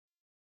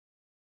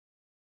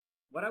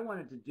what I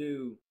wanted to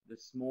do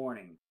this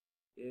morning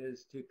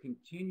is to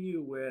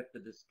continue with the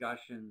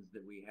discussions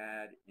that we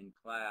had in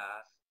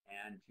class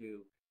and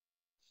to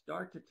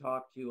start to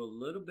talk to you a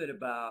little bit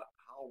about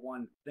how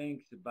one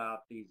thinks about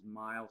these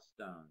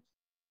milestones.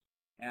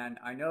 And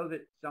I know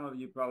that some of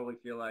you probably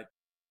feel like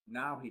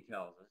now he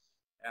tells us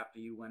after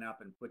you went up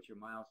and put your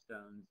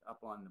milestones up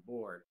on the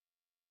board.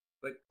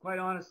 But quite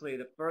honestly,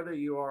 the further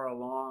you are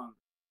along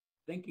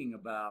thinking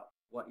about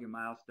what your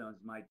milestones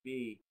might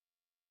be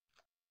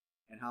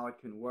and how it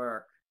can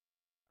work,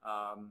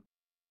 um,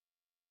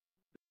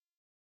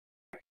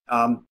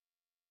 Um,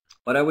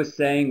 what I was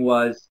saying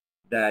was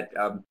that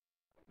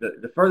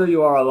the further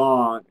you are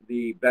along,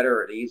 the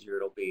better and easier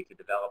it'll be to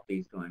develop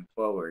these going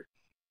forward.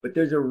 But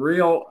there's a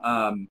real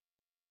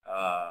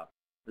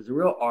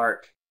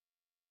art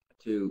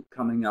to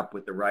coming up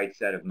with the right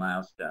set of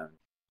milestones,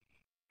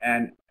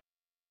 and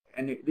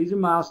these are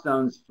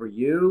milestones for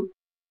you,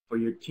 for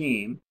your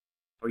team,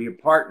 for your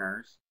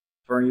partners,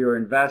 for your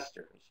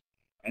investors.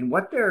 And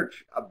what they're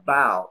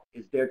about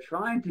is they're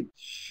trying to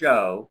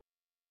show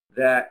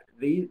that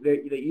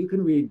you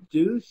can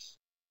reduce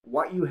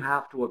what you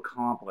have to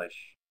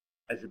accomplish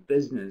as a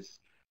business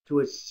to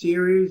a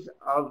series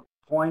of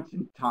points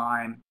in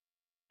time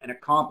and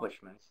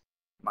accomplishments,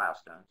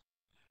 milestones,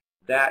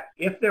 that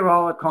if they're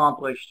all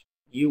accomplished,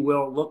 you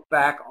will look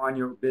back on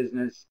your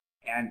business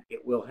and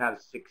it will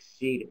have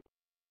succeeded.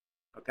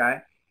 Okay?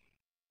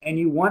 And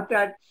you want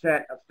that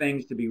set of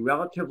things to be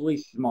relatively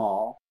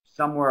small,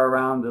 somewhere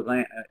around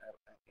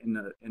in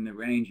the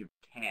range of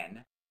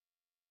 10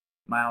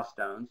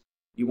 milestones.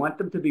 You want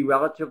them to be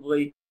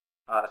relatively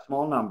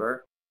small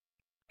number,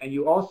 and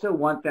you also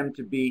want them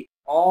to be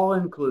all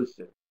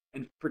inclusive.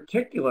 In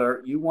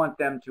particular, you want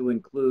them to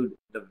include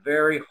the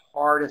very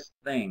hardest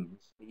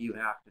things that you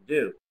have to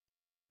do,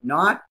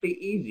 not the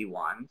easy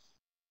ones,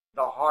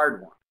 the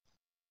hard ones.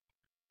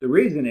 The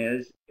reason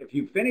is if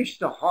you finish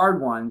the hard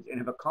ones and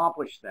have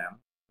accomplished them,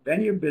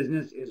 then your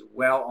business is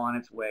well on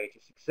its way to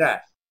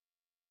success.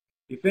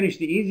 If you finish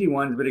the easy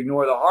ones but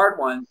ignore the hard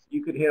ones,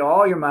 you could hit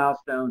all your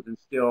milestones and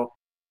still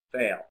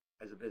fail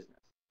as a business.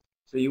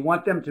 So you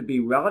want them to be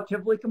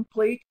relatively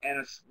complete and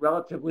a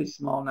relatively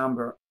small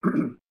number.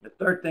 The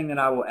third thing that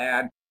I will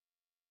add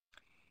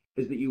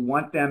is that you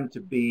want them to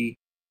be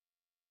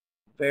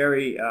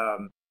very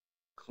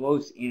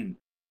close in.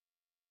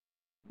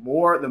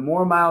 The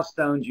more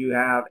milestones you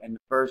have in the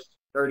first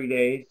 30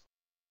 days,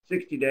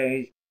 60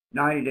 days,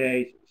 90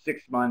 days,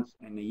 6 months,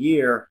 and a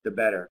year, the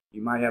better.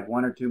 You might have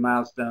one or two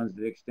milestones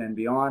that extend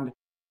beyond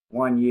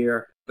 1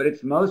 year, but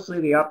it's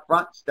mostly the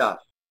upfront stuff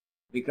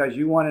because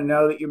you want to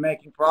know that you're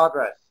making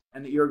progress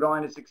and that you're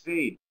going to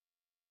succeed.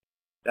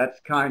 That's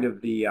kind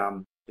of the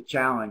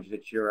challenge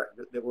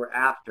that we're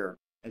after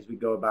as we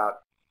go about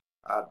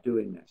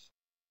doing this.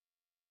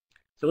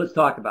 So let's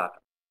talk about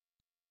them.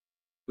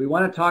 We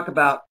want to talk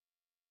about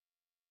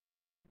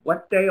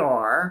what they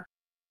are,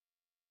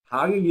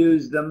 how you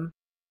use them,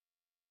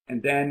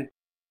 and then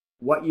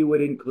what you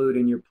would include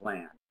in your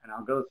plan. And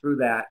I'll go through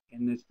that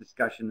in this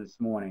discussion this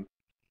morning.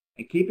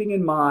 And keeping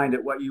in mind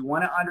that what you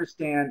want to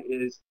understand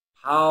is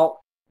how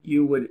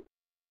you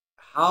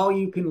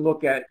can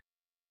look at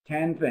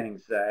 10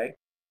 things, say,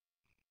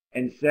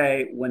 and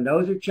say, when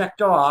those are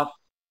checked off,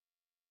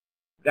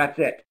 that's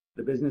it.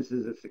 The business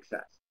is a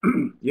success.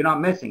 You're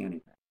not missing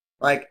anything.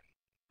 Like,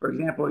 for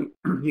example,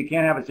 you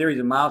can't have a series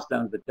of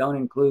milestones that don't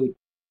include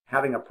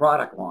having a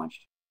product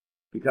launched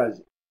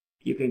because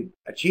you can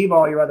achieve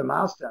all your other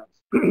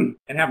milestones and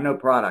have no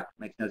product.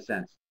 Makes no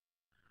sense.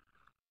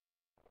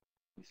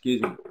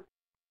 Excuse me.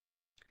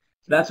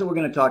 So that's what we're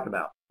going to talk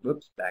about.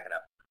 Whoops, back it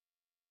up.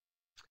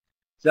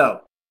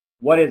 So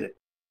what is it?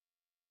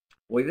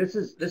 Well, this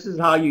is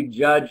how you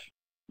judge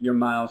your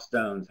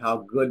milestones, how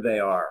good they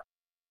are.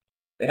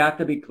 They have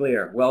to be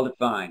clear, well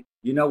defined.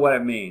 You know what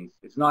it means.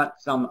 It's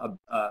not some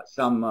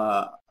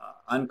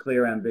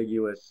unclear,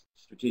 ambiguous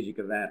strategic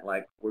event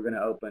like we're going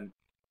to open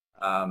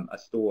a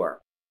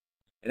store.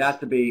 It has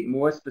to be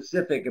more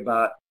specific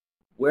about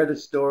where the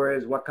store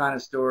is, what kind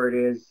of store it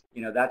is,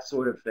 that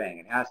sort of thing.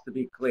 It has to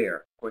be clear.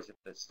 Of course, if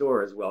the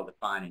store is well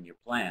defined in your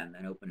plan,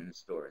 then opening a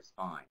store is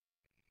fine.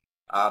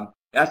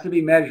 It has to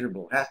be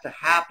measurable. It has to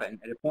happen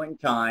at a point in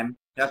time.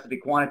 It has to be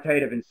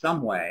quantitative in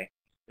some way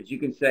that you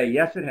can say,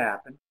 yes, it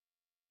happened.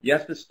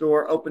 Yes, the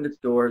store opened its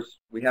doors.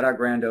 We had our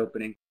grand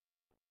opening.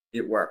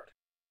 It worked.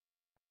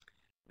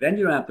 Then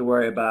you don't have to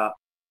worry about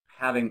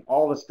having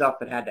all the stuff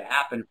that had to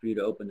happen for you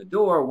to open the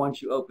door.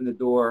 Once you open the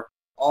door,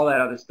 all that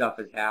other stuff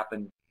has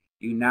happened.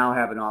 You now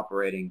have an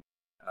operating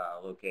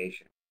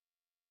location.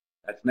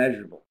 That's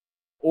measurable.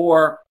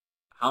 Or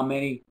how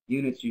many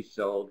units you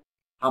sold,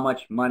 how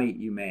much money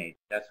you made,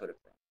 that sort of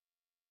thing.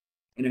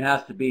 And it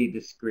has to be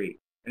discrete.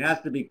 It has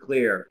to be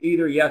clear,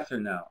 either yes or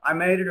no. I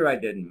made it or I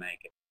didn't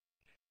make it.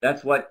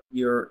 That's what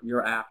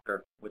you're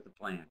after with the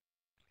plan,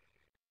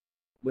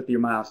 with your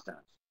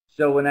milestones.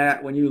 So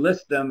when you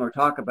list them or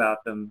talk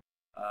about them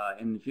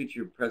in the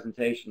future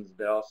presentations,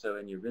 but also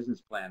in your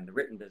business plan, the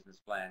written business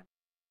plan,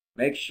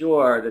 make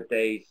sure that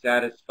they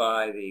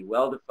satisfy the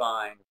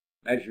well-defined,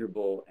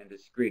 measurable, and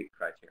discrete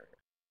criteria.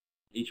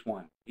 each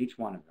one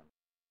of them.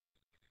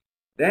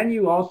 Then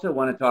you also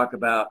want to talk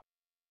about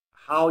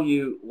how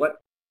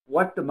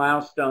what the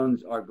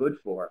milestones are good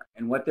for.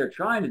 And what they're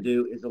trying to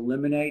do is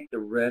eliminate the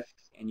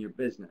risks in your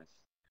business,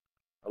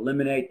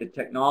 eliminate the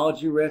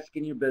technology risk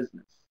in your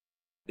business.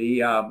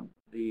 The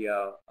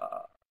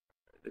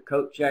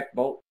coat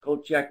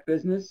check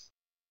business,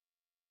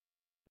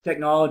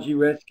 technology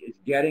risk is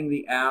getting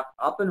the app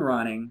up and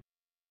running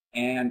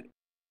and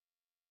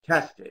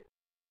tested.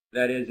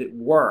 That is, it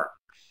works.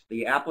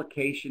 The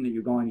application that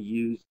you're going to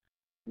use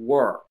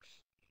works.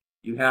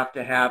 You have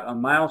to have a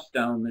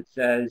milestone that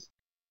says,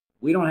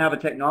 we don't have a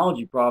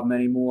technology problem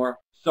anymore.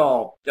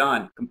 Solved,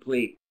 done,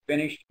 complete,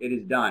 finished, it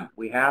is done.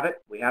 We have it.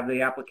 We have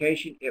the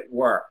application. It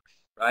works,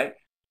 right?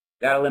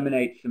 That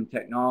eliminates some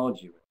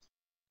technology risk.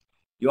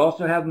 You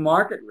also have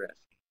market risk.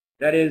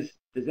 That is,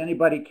 does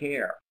anybody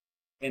care?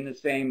 In the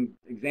same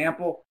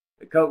example,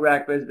 the coat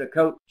rack business, the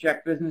coat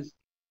check business,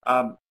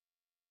 are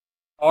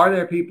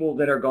there people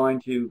that are going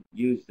to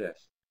use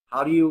this?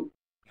 How do you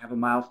have a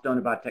milestone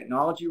about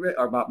technology risk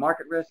or about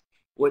market risk?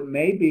 What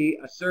may be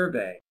a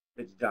survey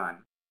that's done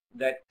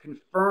that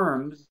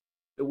confirms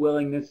the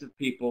willingness of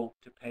people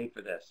to pay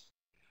for this.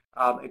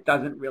 It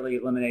doesn't really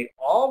eliminate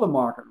all the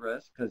market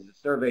risk because the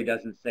survey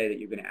doesn't say that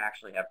you're going to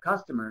actually have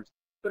customers,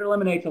 but it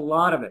eliminates a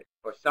lot of it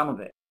or some of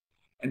it.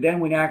 And then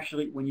when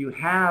you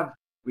have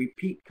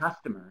repeat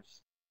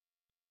customers,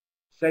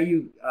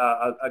 say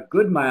a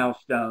good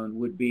milestone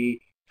would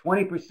be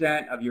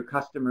 20% of your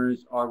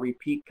customers are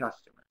repeat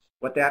customers.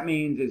 What that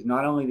means is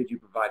not only that you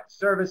provide the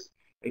service,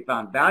 they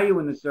found value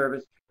in the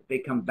service, but they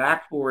come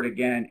back for it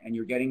again and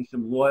you're getting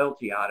some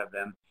loyalty out of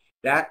them.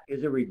 That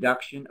is a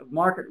reduction of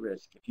market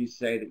risk. If you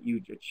say that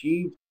you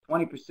achieved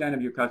 20%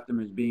 of your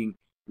customers being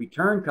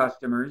return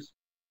customers,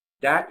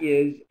 that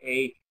is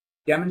a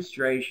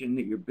demonstration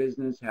that your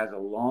business has a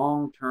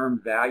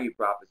long-term value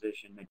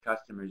proposition that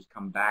customers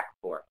come back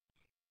for.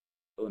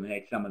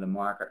 Eliminate some of the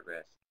market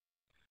risk.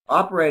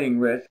 Operating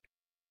risk,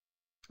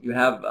 you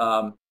have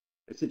a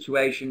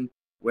situation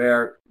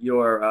where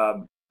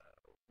you're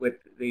with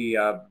the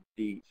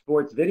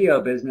sports video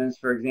business,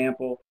 for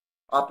example.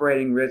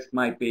 Operating risk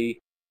might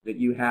be that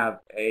you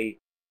have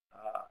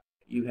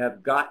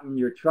gotten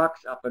your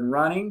trucks up and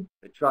running.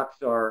 The trucks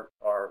are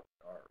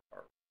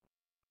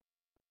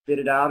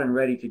fitted out and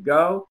ready to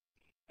go,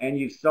 and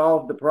you've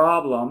solved the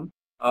problem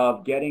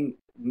of getting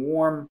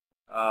warm.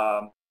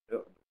 I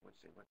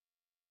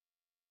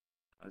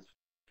was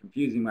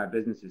confusing my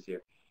businesses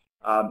here.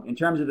 In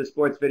terms of the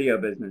sports video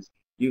business,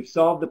 you've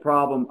solved the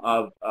problem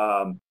of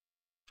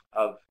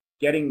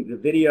getting the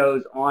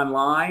videos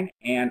online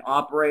and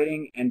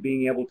operating and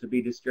being able to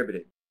be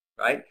distributed,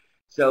 right?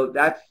 So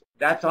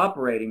that's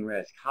operating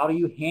risk. How do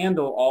you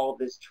handle all of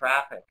this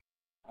traffic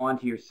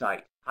onto your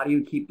site? How do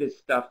you keep this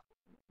stuff,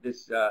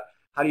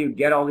 how do you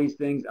get all these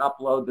things,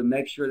 upload them,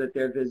 make sure that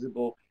they're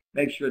visible,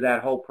 make sure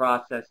that whole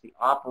process, the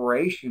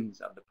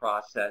operations of the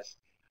process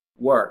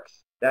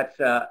works. That's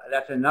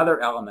another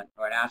element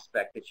or an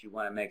aspect that you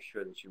want to make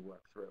sure that you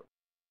work through.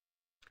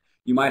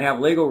 You might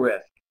have legal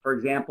risk. For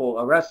example,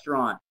 a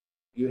restaurant,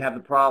 you have the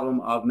problem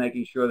of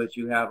making sure that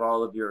you have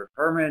all of your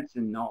permits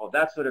and all of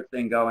that sort of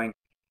thing going.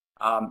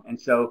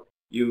 And so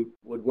you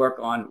would work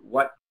on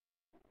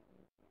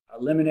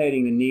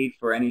eliminating the need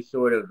for any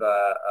sort of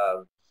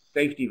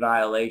safety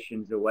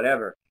violations or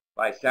whatever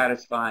by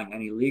satisfying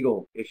any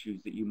legal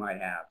issues that you might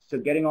have. So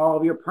getting all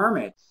of your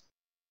permits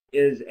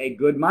is a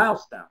good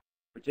milestone,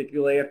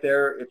 particularly if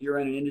you're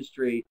in an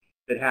industry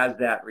that has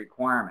that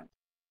requirement.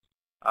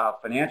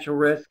 Financial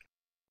risk,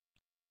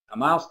 a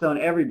milestone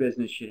every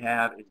business should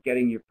have is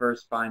getting your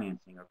first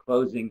financing or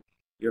closing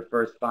your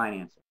first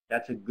financing.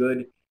 That's a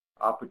good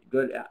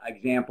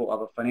example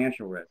of a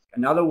financial risk.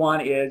 Another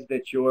one is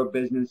that your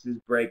business is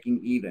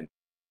breaking even.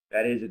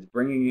 That is, it's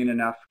bringing in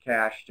enough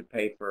cash to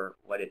pay for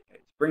what it's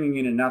bringing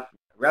in enough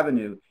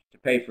revenue to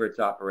pay for its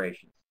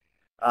operations.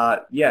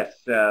 Yes,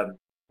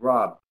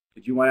 Rob,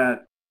 did you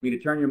want me to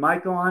turn your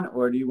mic on,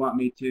 or do you want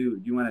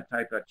to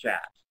type a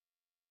chat?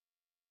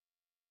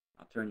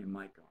 I'll turn your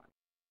mic on.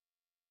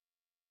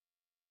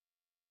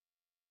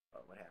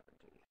 Oh, what happened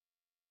to you?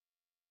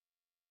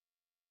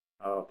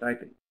 Oh,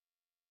 typing.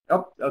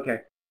 Oh, okay.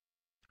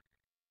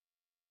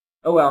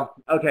 Oh, well,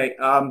 okay.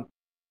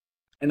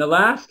 And the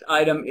last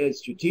item is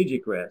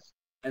strategic risk.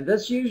 And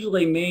this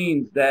usually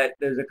means that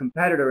there's a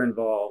competitor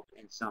involved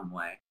in some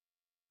way.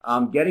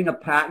 Getting a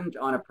patent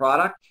on a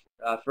product,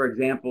 for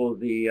example,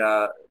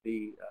 the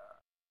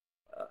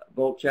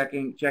Bolt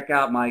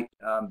checkout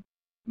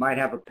might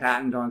have a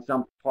patent on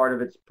some part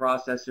of its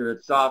process or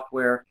its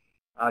software.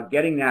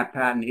 Getting that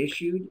patent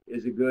issued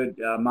is a good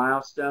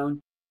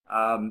milestone.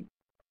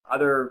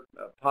 Other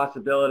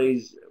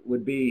possibilities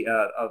would be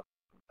of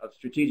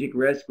strategic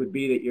risk would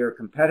be that your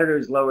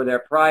competitors lower their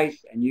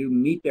price and you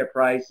meet their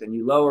price and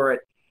you lower it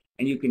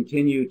and you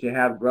continue to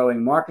have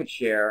growing market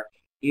share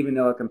even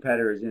though a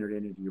competitor has entered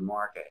into your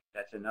market.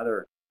 That's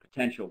another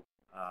potential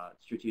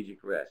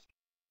strategic risk.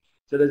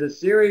 So there's a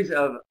series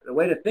of, the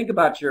way to think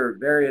about your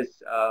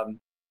various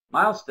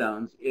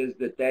milestones is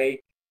that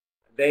they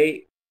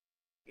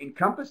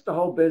encompass the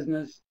whole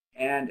business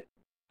and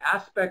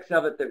aspects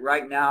of it that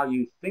right now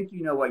you think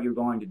you know what you're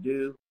going to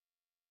do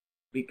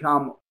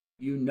become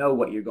you know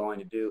what you're going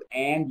to do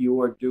and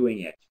you're doing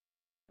it,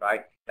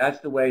 right? That's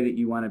the way that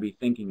you want to be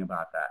thinking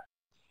about that.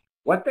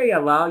 What they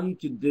allow you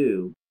to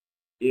do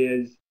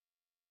is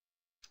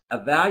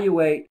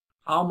evaluate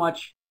how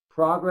much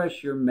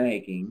progress you're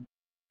making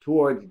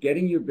towards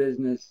getting your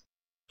business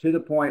to the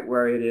point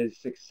where it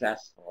is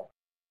successful.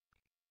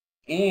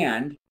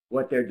 And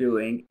what they're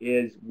doing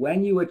is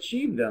when you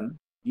achieve them,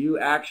 you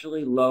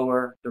actually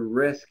lower the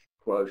risk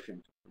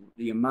quotient,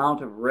 the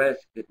amount of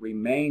risk that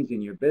remains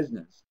in your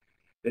business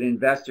that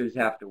investors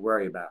have to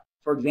worry about.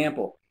 For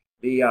example,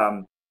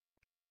 whenever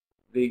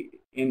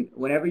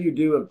you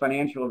do a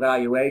financial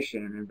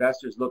evaluation, an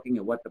investor's looking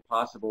at what the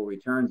possible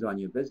returns on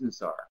your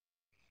business are.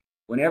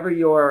 Whenever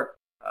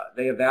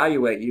they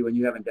evaluate you and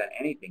you haven't done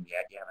anything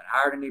yet, you haven't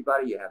hired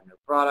anybody, you have no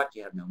product,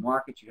 you have no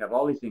market, you have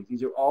all these things.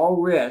 These are all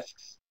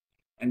risks,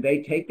 and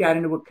they take that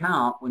into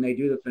account when they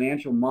do the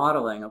financial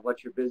modeling of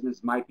what your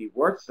business might be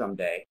worth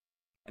someday.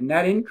 And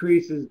that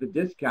increases the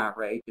discount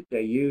rate that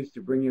they use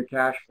to bring your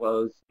cash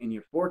flows in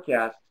your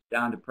forecast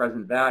down to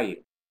present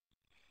value.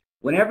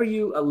 Whenever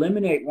you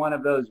eliminate one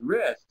of those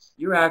risks,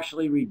 you're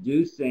actually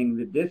reducing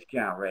the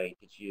discount rate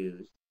that's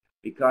used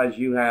because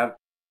you have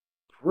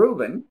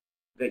proven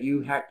that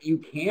you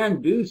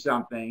can do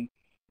something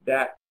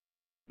that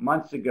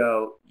months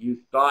ago you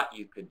thought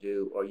you could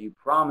do or you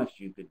promised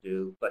you could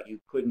do, but you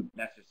couldn't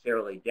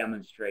necessarily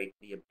demonstrate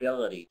the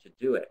ability to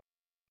do it.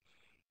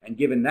 And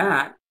given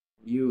that,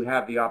 you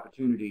have the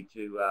opportunity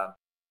to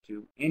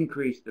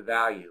increase the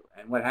value.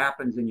 And what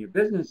happens in your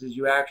business is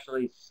you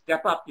actually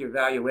step up your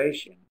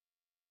valuation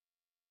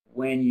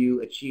when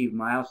you achieve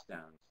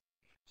milestones.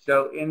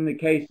 So in the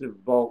case of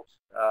Volt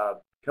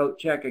Coat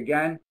Check,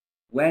 again,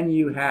 when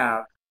you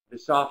have the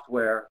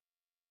software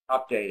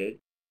updated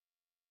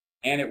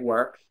and it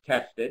works,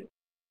 tested,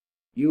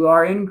 you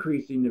are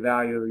increasing the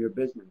value of your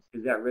business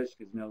because that risk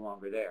is no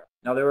longer there.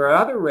 Now, there are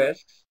other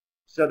risks,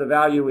 so the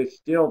value is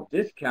still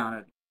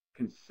discounted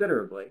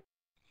considerably.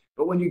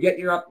 But when you get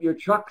your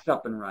trucks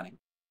up and running,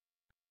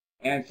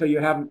 and so you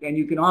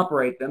can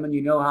operate them, and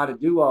you know how to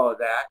do all of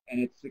that,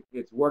 and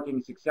it's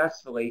working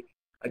successfully,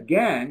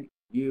 again,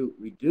 you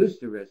reduce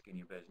the risk in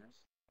your business,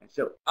 and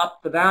so up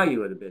the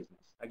value of the business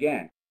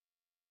again.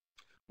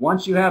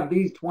 Once you have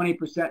these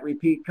 20%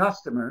 repeat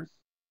customers,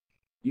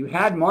 you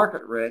had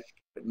market risk,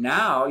 but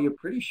now you're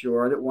pretty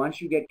sure that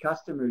once you get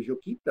customers, you'll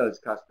keep those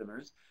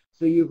customers.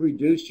 So you've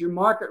reduced your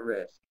market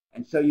risk.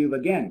 And so you've,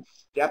 again,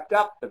 stepped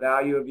up the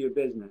value of your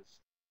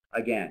business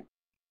again.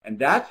 And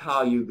that's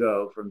how you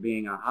go from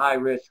being a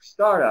high-risk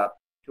startup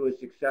to a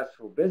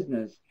successful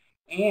business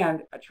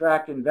and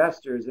attract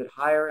investors at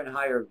higher and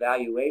higher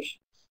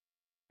valuations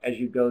as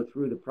you go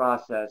through the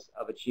process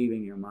of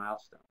achieving your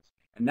milestones.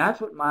 And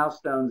that's what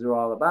milestones are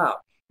all about.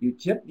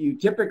 You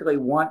typically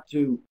want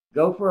to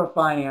go for a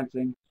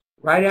financing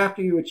right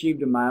after you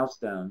achieved a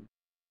milestone,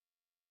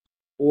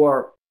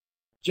 or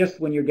just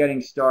when you're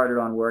getting started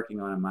on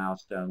working on a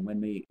milestone, when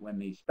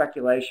the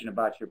speculation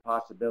about your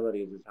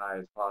possibility is as high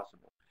as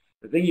possible.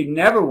 The thing you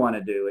never want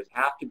to do is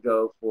have to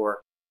go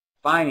for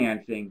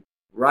financing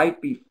right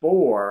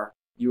before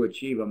you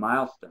achieve a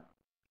milestone,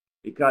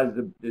 because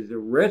the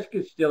risk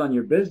is still in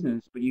your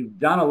business, but you've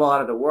done a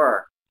lot of the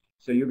work.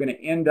 So you're going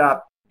to end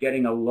up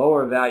getting a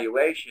lower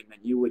valuation than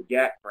you would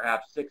get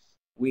perhaps 6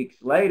 weeks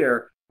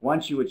later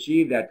once you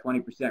achieve that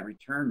 20%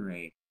 return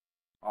rate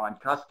on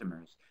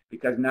customers,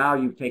 because now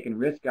you've taken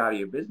risk out of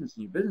your business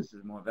and your business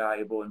is more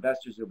valuable.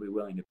 Investors will be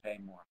willing to pay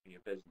more for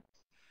your business.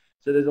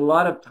 So there's a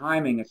lot of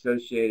timing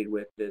associated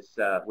with this,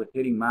 with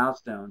hitting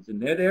milestones,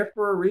 and they're there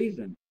for a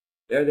reason.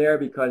 They're there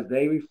because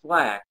they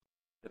reflect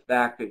the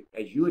fact that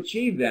as you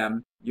achieve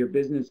them, your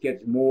business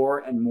gets more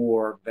and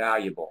more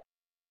valuable.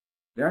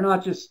 They're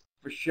not just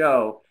for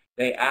show.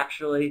 They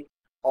actually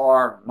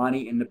are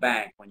money in the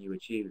bank when you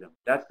achieve them.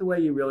 That's the way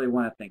you really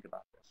want to think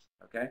about this,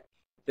 okay?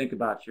 Think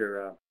about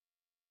your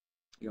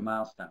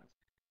milestones.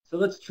 So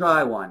let's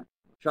try one.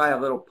 Try a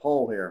little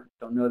poll here.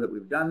 Don't know that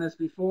we've done this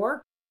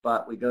before,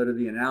 but we go to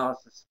the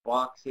analysis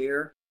box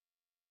here,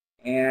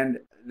 and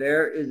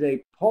there is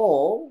a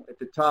poll at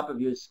the top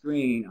of your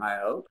screen, I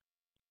hope.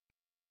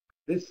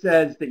 This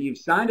says that you've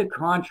signed a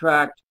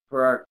contract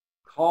for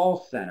a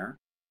call center,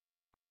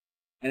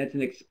 and it's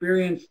an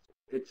experience.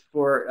 It's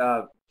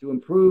for to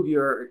improve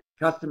your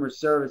customer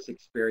service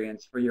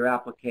experience for your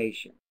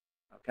application.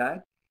 Okay,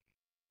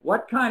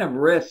 what kind of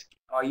risk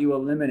are you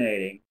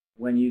eliminating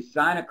when you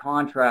sign a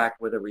contract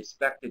with a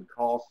respected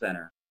call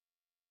center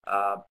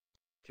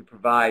to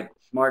provide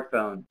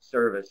smartphone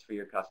service for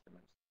your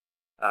customers?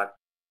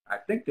 I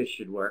think this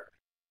should work.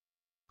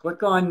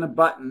 Click on the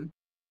button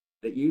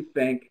that you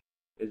think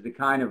is the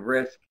kind of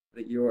risk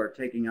that you are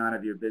taking out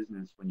of your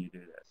business when you do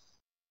this.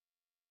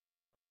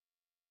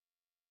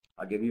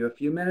 I'll give you a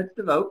few minutes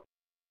to vote.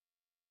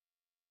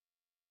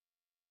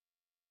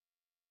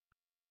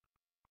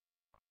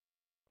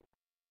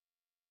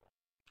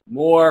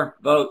 More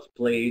votes,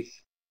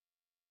 please.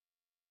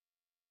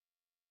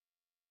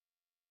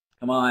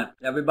 Come on,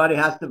 everybody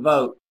has to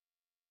vote.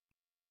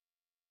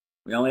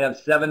 We only have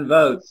 7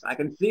 votes. I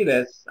can see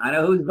this. I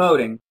know who's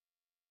voting.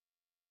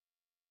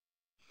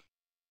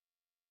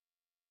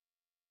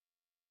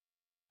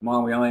 Come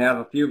on, we only have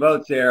a few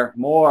votes here.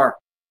 More.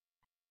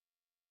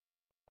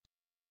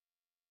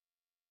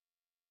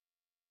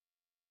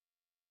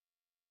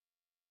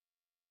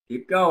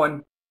 Keep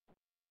going.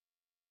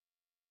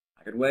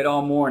 I could wait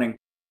all morning.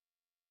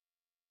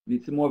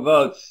 Need some more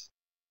votes.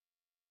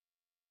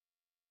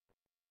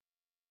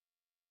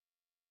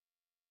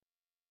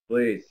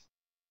 Please.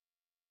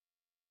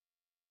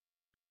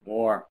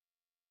 More.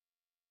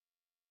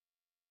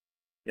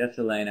 Yes,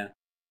 Elena.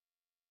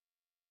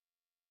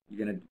 You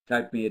gonna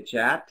type me a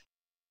chat?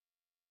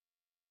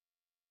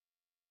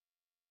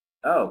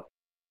 Oh,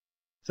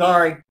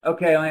 sorry.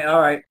 Okay,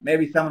 all right.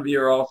 Maybe some of you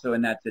are also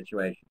in that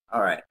situation.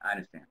 All right, I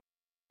understand.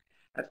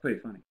 That's pretty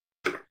funny.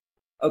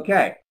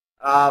 Okay,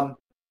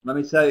 let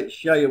me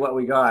show you what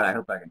we got. I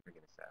hope I can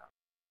figure this out.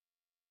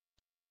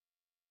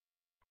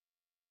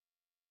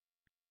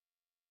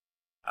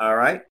 All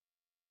right.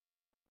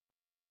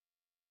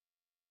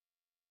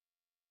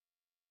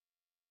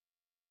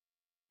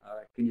 All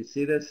right, can you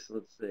see this?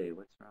 Let's see.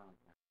 What's wrong?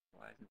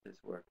 Why isn't this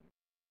working?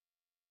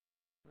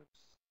 Oops.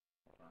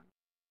 Hold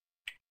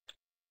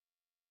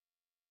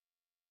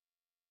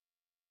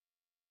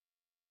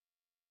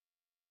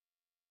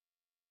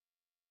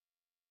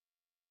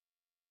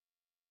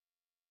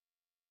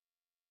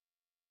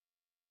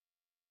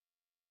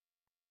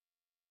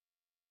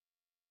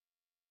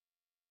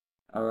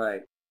on. All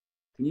right.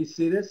 Can you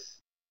see this?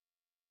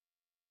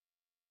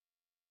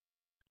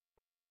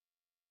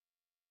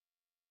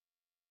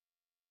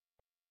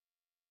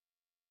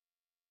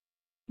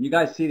 Can you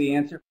guys see the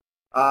answer?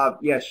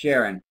 Yes,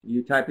 Sharon.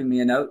 You typing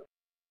me a note?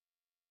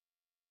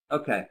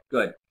 Okay,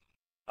 good.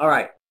 All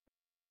right.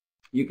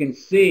 You can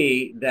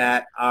see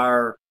that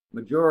our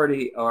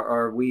majority,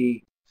 or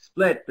we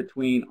split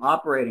between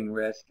operating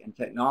risk and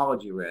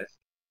technology risk.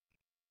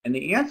 And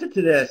the answer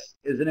to this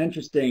is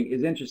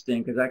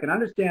interesting because I can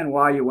understand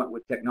why you went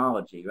with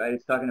technology, right?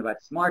 It's talking about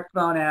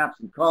smartphone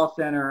apps and call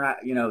center,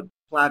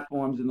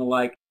 platforms and the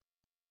like.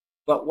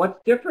 But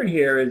what's different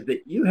here is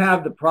that you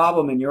have the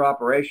problem in your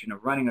operation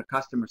of running a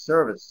customer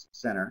service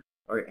center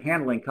or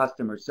handling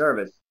customer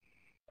service,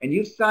 and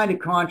you've signed a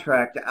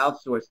contract to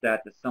outsource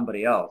that to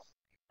somebody else.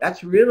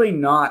 That's really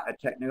not a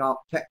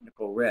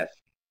technical risk.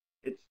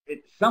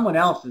 It's someone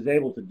else is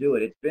able to do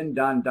it. It's been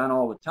done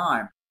all the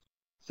time.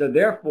 So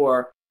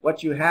therefore,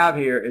 what you have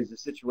here is a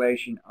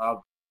situation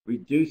of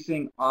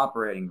reducing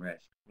operating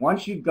risk.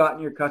 Once you've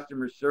gotten your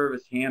customer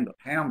service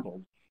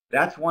handled,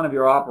 that's one of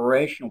your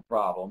operational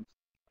problems,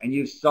 and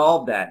you've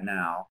solved that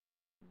now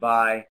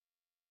by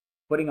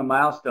putting a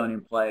milestone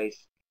in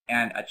place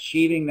and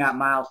achieving that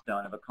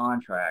milestone of a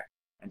contract.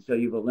 And so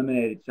you've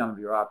eliminated some of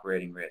your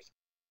operating risk.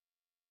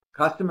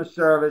 Customer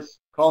service,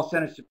 call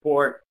center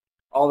support,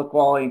 all the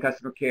quality and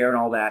customer care and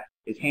all that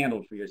is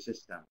handled for your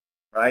system,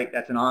 right?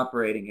 That's an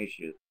operating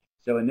issue.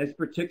 So in this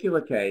particular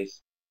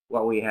case,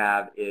 what we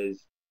have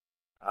is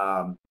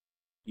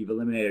you've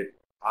eliminated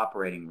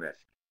operating risk,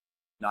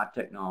 not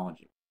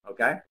technology.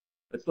 Okay?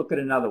 Let's look at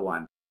another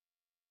one.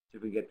 See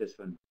if we get this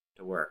one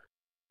to work.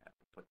 I have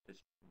to put this,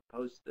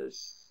 post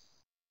this.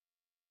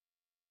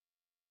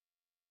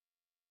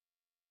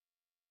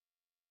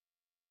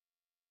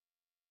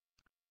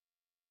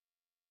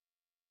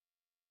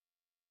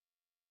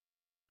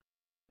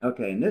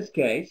 Okay, in this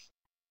case,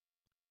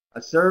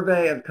 a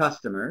survey of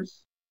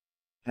customers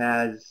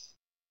has,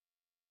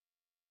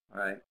 all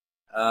right,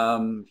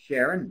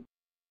 Sharon,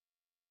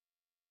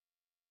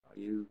 are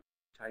you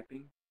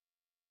typing?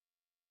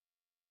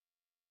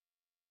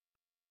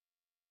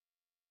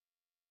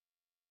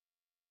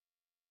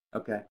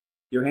 Okay,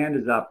 your hand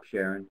is up,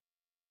 Sharon.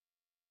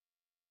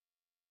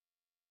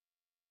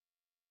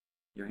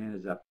 Your hand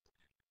is up.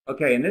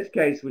 Okay, in this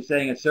case, we're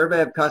saying a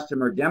survey of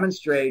customer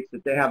demonstrates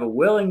that they have a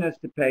willingness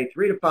to pay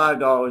 $3 to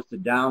 $5 to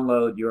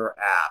download your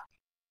app.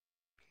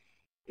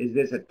 Is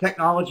this a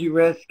technology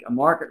risk, a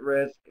market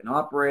risk, an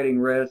operating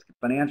risk, a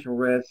financial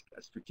risk,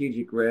 a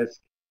strategic risk,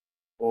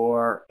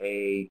 or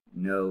a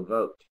no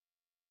vote?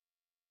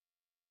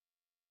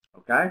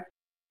 Okay,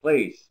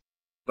 please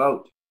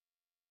vote.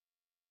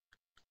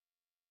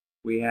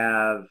 We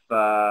have,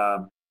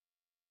 not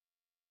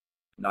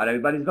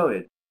everybody's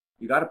voted.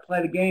 You got to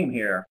play the game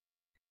here.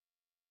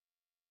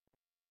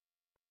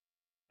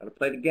 Got to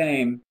play the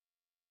game.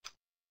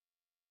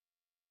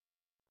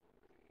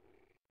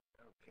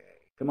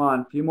 Okay, come on,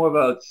 a few more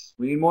votes.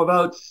 We need more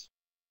votes.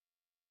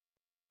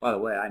 By the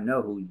way, I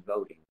know who's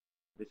voting.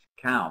 This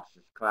counts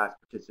as class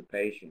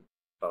participation,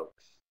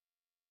 folks.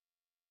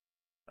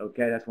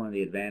 Okay, that's one of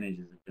the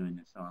advantages of doing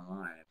this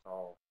online. It's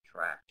all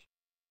tracked.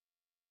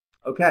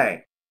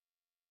 Okay.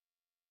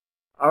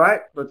 All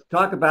right, let's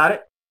talk about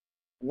it.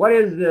 What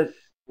is this?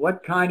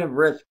 What kind of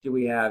risk do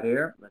we have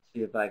here? Let's see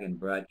if I can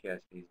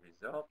broadcast these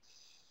results.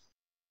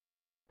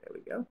 There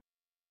we go.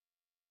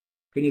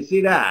 Can you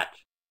see that?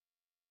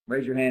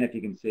 Raise your hand if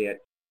you can see it.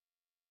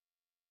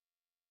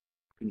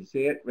 Can you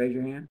see it? Raise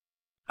your hand.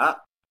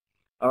 Up.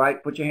 All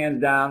right, put your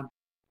hands down.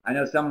 I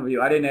know some of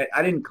you. I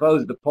didn't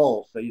close the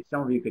poll, so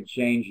some of you could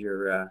change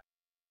your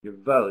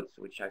votes,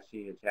 which I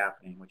see is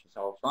happening, which is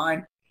all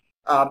fine.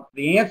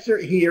 The answer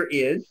here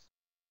is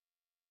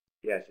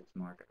yes, it's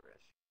market risk.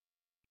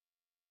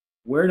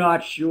 We're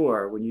not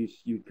sure when you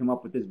come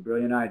up with this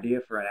brilliant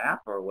idea for an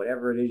app or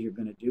whatever it is you're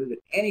going to do that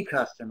any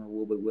customer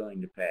will be willing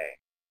to pay.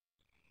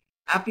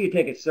 After you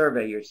take a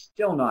survey, you're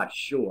still not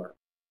sure,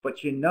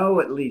 but you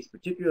know at least,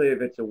 particularly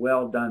if it's a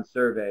well-done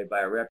survey by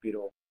a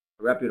reputable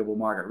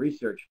market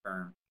research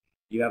firm,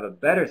 you have a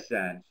better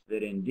sense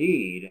that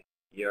indeed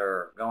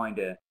you're going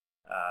to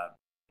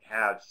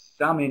have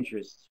some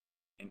interest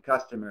in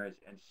customers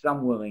and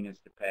some willingness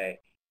to pay,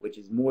 which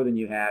is more than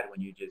you had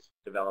when you just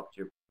developed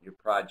your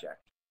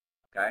project.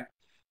 Okay,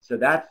 so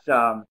that's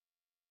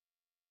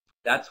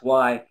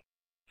why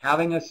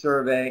having a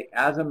survey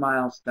as a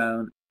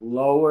milestone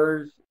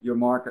lowers your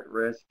market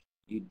risk.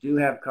 You do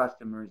have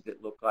customers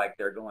that look like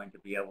they're going to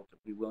be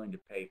willing to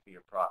pay for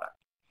your product.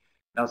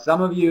 Now,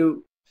 some of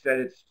you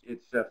said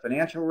it's a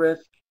financial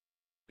risk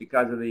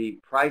because of the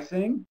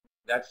pricing.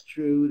 That's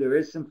true. There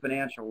is some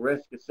financial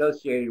risk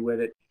associated with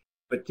it,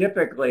 but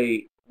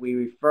typically we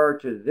refer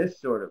to this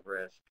sort of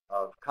risk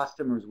of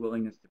customers'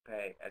 willingness to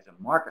pay as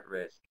a market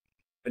risk.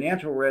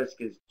 Financial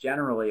risk is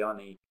generally on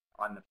the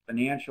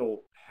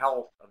financial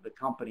health of the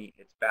company,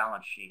 its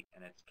balance sheet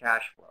and its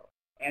cash flow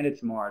and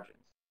its margins.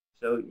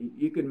 So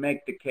you can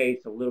make the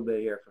case a little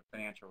bit here for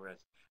financial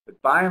risk, but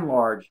by and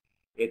large,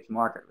 it's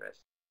market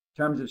risk.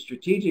 In terms of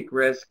strategic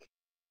risk,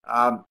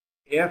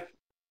 if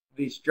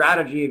the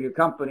strategy of your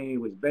company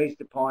was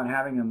based upon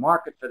having a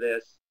market for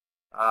this,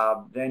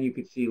 then you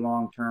could see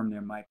long-term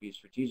there might be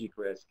strategic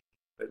risk.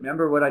 But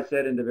remember what I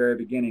said in the very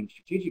beginning,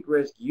 strategic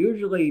risk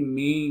usually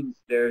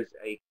means there's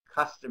a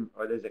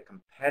there's a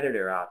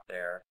competitor out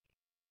there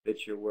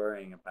that you're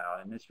worrying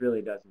about, and this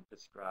really doesn't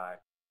describe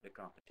the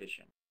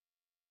competition.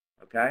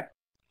 Okay?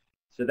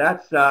 So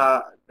that's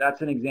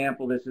an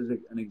example. This is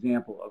an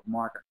example of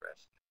market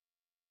risk.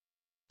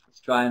 Let's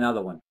try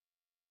another one.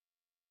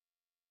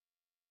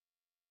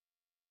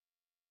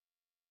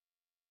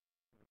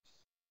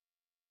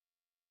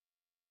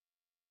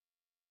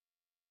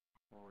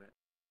 Hold it.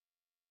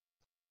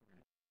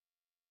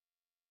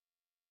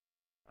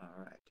 All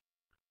right.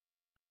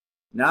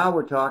 Now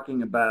we're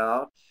talking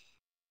about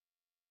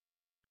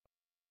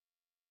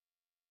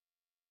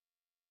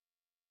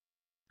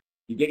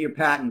you get your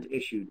patent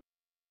issued.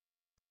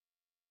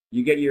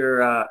 You get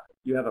your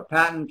you have a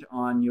patent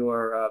on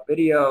your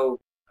video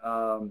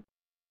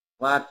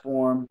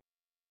platform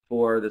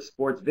for the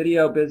sports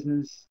video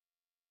business.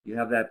 You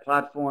have that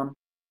platform.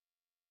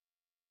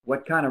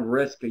 What kind of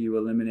risk are you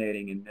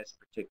eliminating in this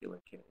particular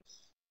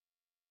case?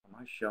 Am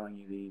I showing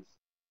you these?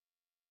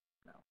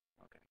 No.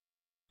 Okay.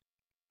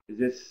 Is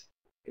this,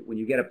 when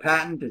you get a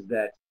patent, is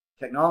that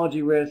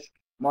technology risk,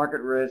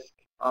 market risk,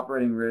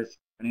 operating risk,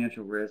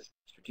 financial risk,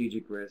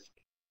 strategic risk,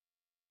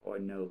 or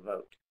no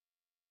vote?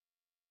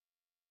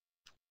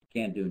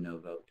 You can't do no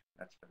vote.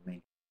 That's for me.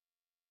 A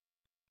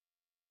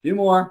few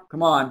more.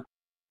 Come on.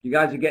 You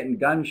guys are getting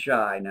gun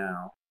shy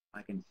now.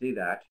 I can see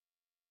that.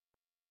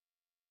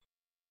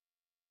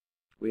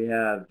 We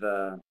have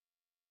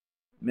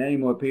many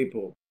more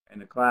people in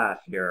the class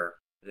here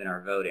than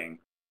are voting.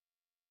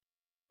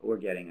 But we're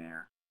getting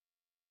there.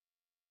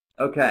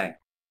 Okay.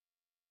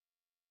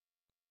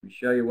 Let me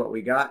show you what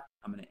we got.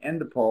 I'm going to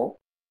end the poll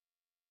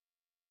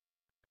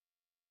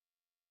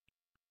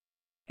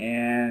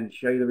and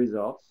show you the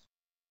results.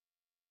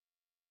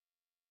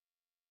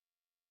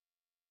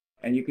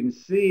 And you can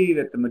see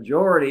that the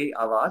majority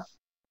of us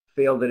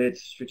feel that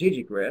it's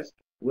strategic risk,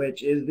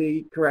 which is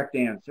the correct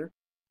answer.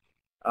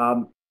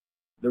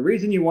 The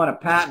reason you want a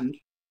patent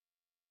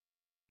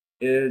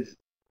is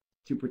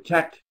to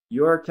protect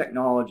your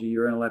technology,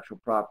 your intellectual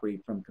property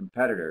from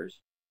competitors,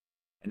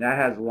 and that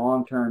has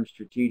long-term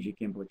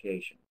strategic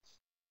implications,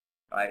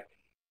 right?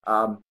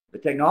 The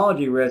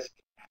technology risk,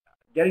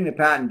 getting the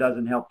patent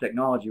doesn't help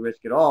technology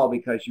risk at all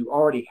because you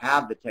already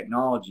have the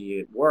technology,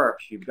 it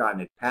works, you've gotten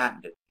it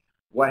patented.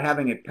 What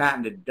having it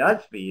patented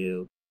does for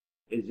you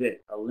is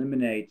it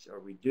eliminates or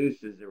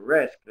reduces the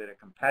risk that a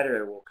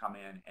competitor will come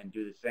in and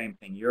do the same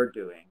thing you're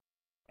doing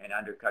and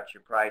undercut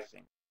your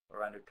pricing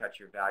or undercut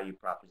your value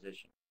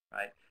proposition,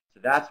 right? So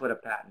that's what a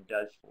patent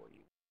does for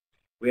you.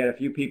 We had a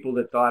few people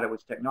that thought it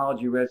was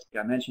technology risk.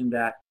 I mentioned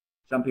that.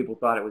 Some people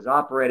thought it was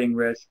operating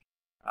risk.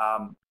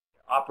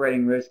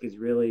 Operating risk is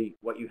really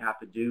what you have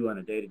to do on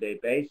a day-to-day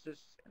basis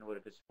in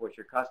order to support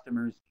your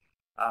customers.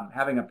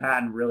 Having a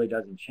patent really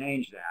doesn't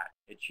change that.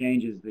 It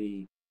changes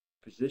the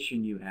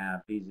position you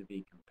have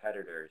vis-a-vis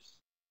competitors.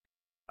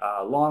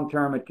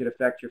 Long-term, it could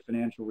affect your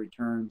financial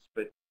returns,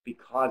 but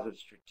because of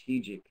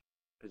strategic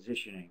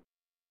positioning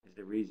is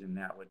the reason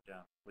that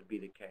would be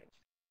the case.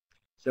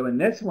 So in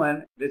this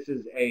one, this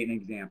is an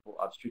example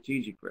of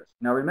strategic risk.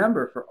 Now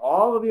remember, for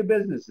all of your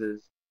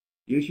businesses,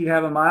 you should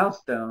have a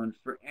milestone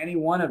for any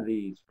one of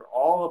these, for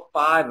all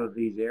 5 of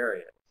these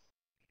areas,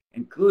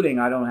 including,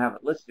 I don't have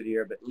it listed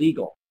here, but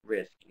legal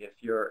risk. If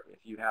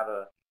you have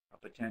a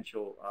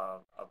potential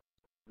of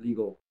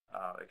legal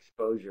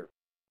exposure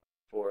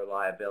for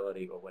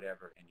liability or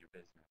whatever in your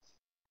business.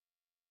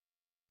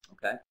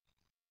 Okay,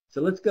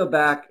 so let's go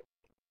back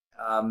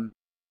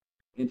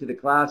into the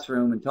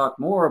classroom and talk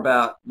more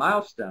about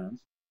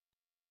milestones.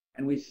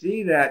 And we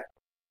see that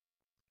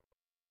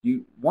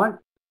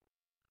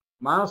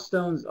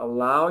milestones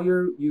allow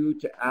you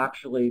to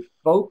actually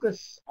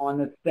focus on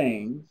the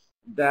things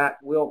that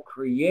will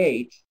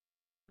create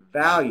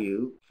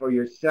value for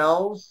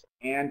yourselves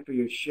and for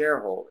your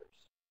shareholders.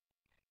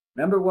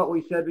 Remember what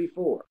we said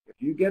before. If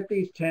you get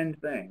these 10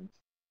 things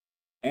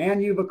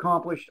and you've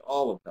accomplished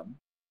all of them,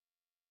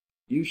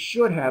 you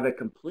should have a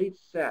complete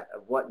set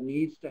of what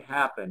needs to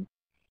happen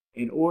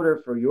in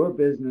order for your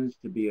business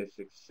to be a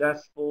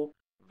successful,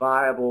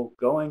 viable,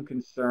 going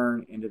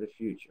concern into the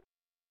future.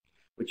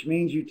 Which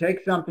means you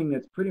take something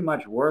that's pretty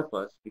much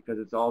worthless because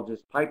it's all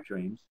just pipe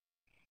dreams,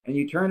 and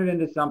you turn it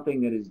into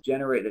something that is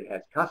generated, that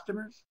has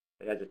customers,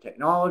 that has a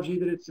technology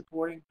that it's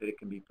supporting, that it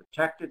can be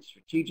protected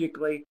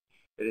strategically,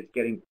 that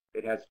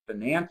it has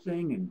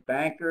financing and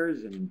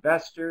bankers and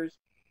investors,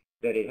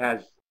 that it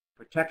has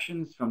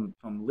protections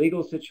from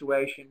legal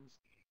situations,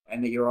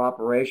 and that your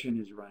operation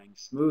is running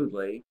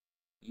smoothly.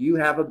 You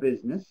have a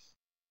business,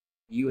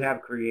 you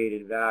have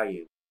created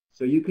value.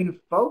 So you can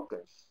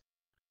focus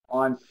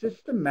on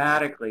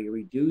systematically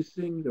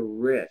reducing the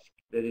risk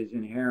that is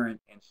inherent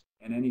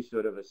in any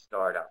sort of a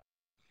startup.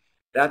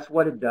 That's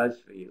what it does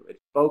for you. It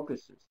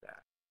focuses that.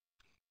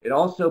 It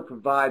also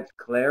provides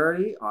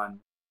clarity on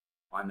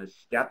the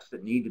steps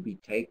that need to be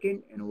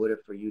taken in order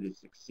for you to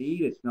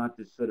succeed. It's not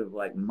this sort of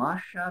like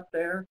mush out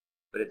there,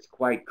 but it's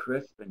quite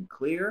crisp and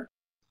clear.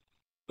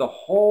 The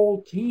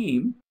whole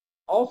team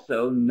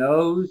also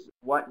knows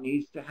what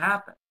needs to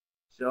happen.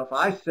 So if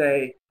I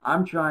say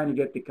I'm trying to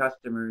get the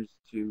customers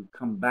to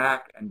come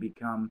back and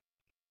become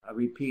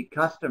repeat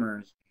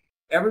customers,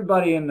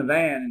 everybody in the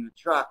van, in the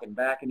truck, and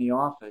back in the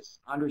office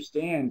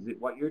understands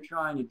that what you're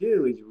trying to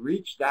do is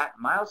reach that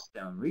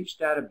milestone, reach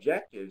that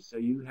objective, so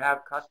you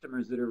have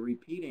customers that are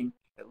repeating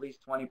at least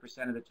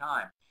 20% of the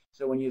time.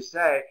 So when you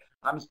say,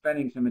 I'm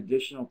spending some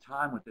additional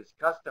time with this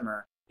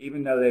customer,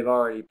 even though they've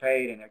already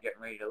paid and they're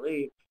getting ready to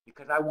leave,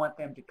 because I want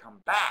them to come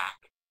back,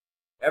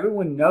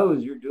 everyone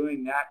knows you're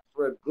doing that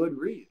for a good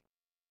reason.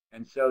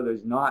 And so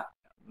there's not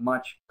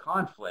much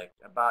conflict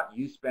about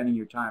you spending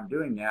your time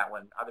doing that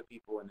when other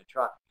people in the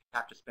truck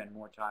have to spend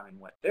more time in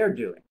what they're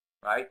doing,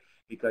 right?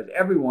 Because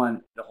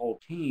everyone, the whole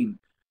team,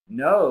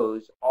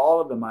 knows all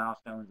of the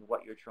milestones of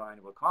what you're trying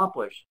to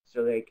accomplish,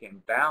 so they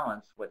can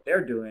balance what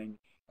they're doing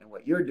and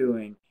what you're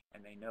doing,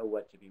 and they know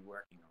what to be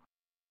working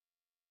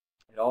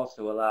on. It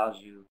also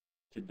allows you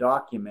to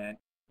document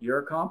your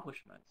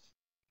accomplishments.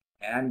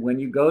 And when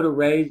you go to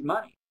raise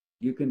money,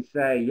 you can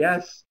say,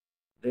 yes,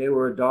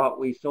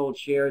 we sold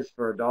shares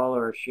for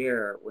 $1 a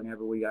share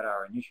whenever we got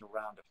our initial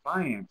round of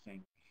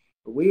financing,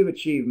 but we've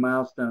achieved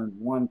milestones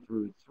 1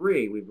 through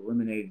 3. We've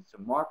eliminated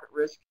some market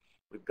risk.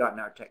 We've gotten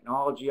our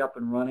technology up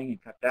and running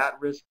and cut that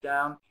risk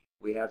down.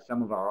 We have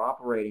some of our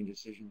operating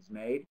decisions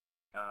made.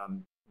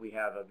 We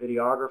have a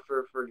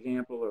videographer, for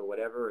example, or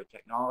whatever, a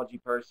technology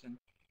person.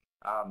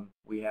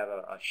 We have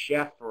a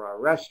chef for our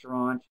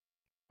restaurant.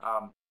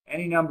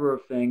 Any number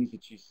of things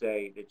that you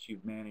say that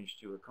you've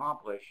managed to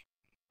accomplish,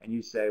 and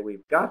you say,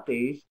 we've got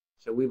these,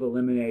 so we've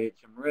eliminated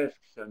some risks.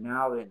 So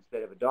now that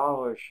instead of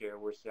 $1 a share,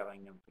 we're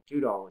selling them for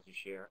 $2 a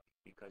share,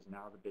 because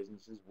now the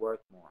business is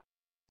worth more.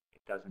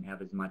 It doesn't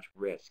have as much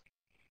risk.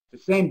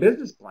 It's the same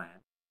business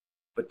plan,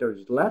 but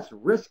there's less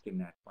risk in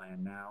that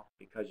plan now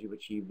because you've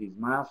achieved these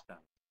milestones,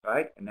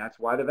 right? And that's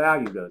why the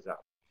value goes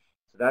up.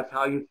 So that's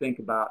how you think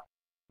about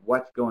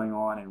what's going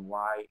on and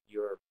why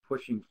you're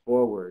pushing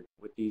forward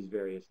with these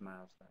various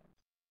milestones.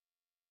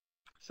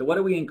 So what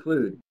do we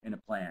include in a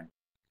plan?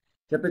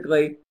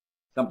 Typically,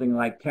 something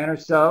like 10 or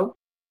so.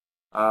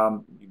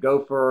 You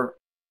go for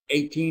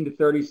 18 to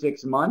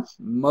 36 months,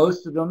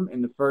 most of them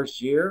in the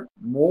first year,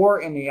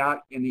 more in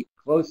the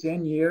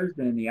close-in years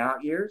than in the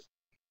out years.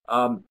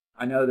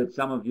 I know that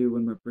some of you,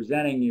 when we're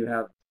presenting, you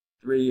have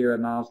 3-year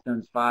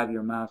milestones,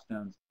 5-year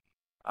milestones.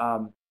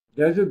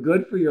 Those are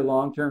good for your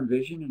long-term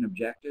vision and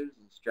objectives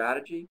and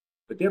strategy,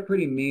 but they're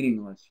pretty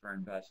meaningless for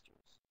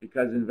investors,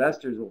 because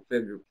investors will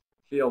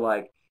feel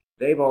like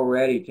they've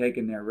already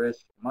taken their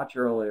risk much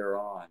earlier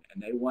on,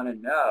 and they want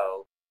to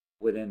know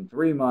within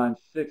 3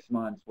 months, 6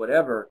 months,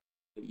 whatever,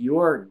 that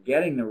you're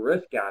getting the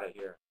risk out of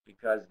here,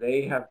 because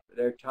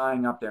they're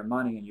tying up their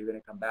money and you're going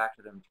to come back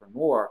to them for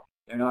more.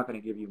 They're not going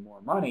to give you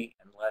more money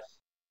unless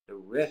the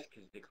risk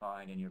has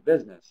declined in your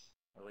business.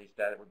 At least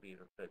that would be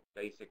the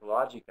basic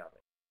logic of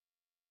it.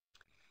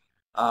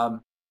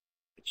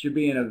 It should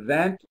be an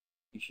event.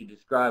 You should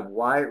describe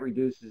why it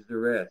reduces the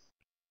risk,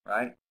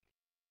 right?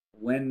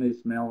 When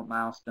this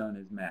milestone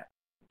is met.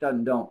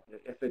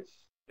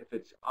 If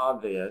it's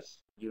obvious,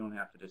 you don't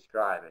have to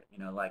describe it.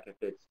 Like if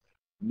it's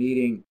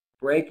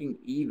breaking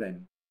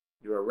even,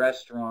 you're a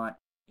restaurant,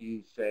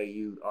 you say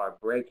you are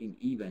breaking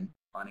even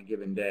on a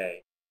given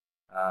day.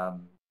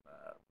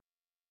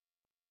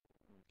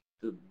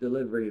 Food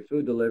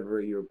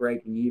delivery, you're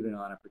breaking even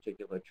on a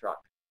particular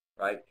truck,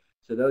 right?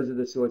 So those are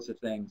the sorts of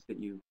things that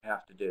you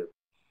have to do.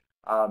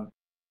 Um,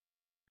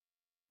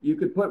 you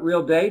could put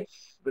real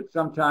dates, but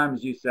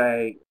sometimes you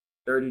say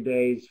 30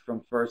 days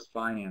from first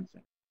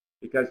financing.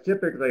 Because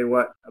typically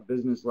what a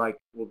business like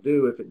will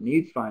do if it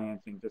needs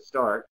financing to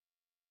start,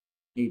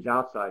 needs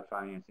outside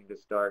financing to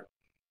start,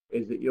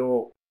 is that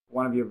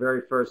one of your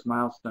very first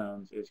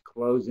milestones is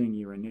closing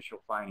your initial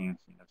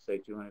financing of say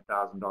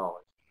 $200,000.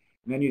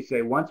 And then you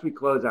say, once we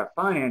close our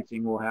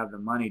financing, we'll have the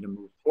money to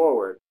move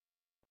forward.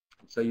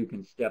 So you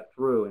can step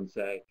through and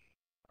say,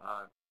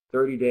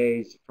 30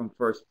 days from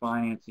first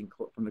financing,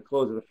 from the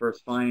close of the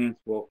first finance,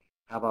 we'll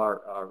have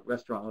our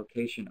restaurant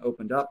location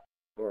opened up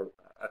or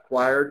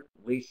acquired,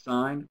 lease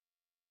signed.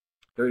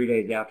 30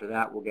 days after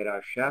that, we'll get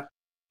our chef.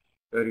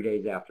 30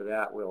 days after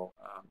that, we'll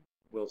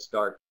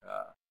start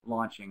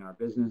launching our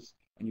business,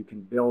 and you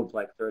can build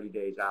like 30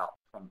 days out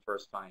from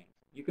first financing.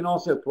 You can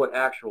also put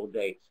actual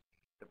dates.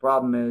 The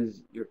problem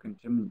is you're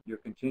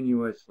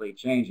continuously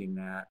changing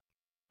that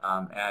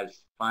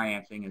as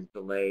financing is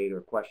delayed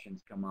or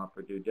questions come up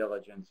or due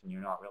diligence, and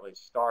you're not really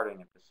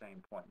starting at the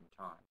same point in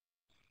time.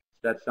 So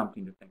that's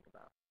something to think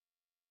about.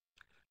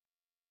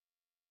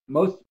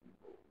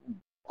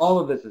 All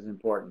of this is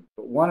important,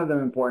 but one of the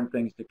important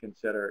things to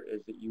consider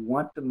is that you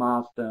want the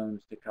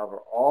milestones to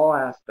cover all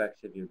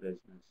aspects of your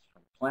business,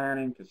 from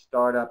planning to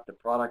startup to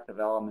product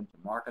development to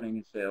marketing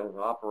and sales,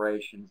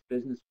 operations,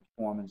 business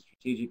performance,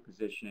 strategic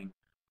positioning,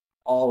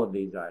 all of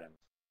these items.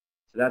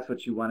 So that's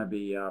what you want to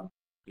be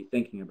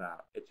thinking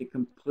about. It's a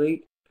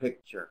complete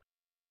picture.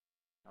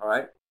 All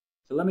right.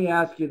 So let me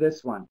ask you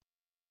this one.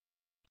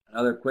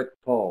 Another quick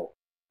poll.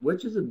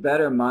 Which is a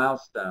better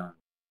milestone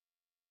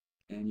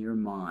in your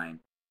mind?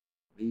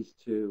 These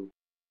two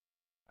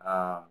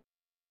that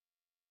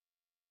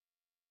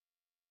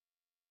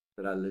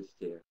I list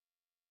here.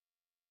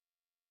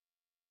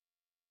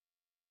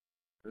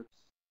 Oops.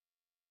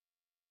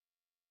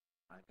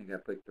 I think I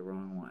picked the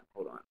wrong one.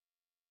 Hold on.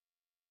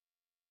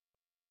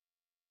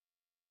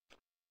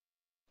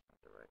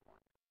 Not the right one.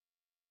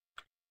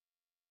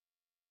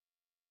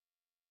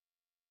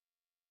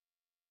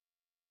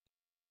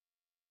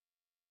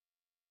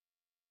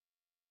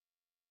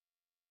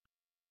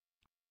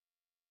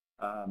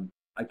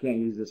 I can't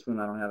use this one.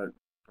 I don't have it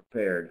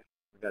prepared.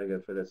 We got to go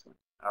for this one.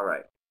 All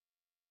right.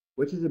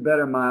 Which is a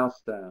better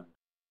milestone?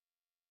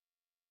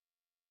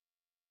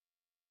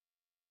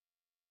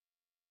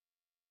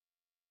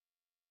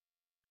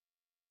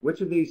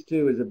 Which of these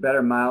two is a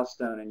better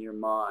milestone in your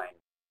mind?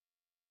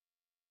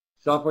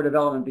 Software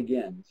development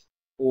begins,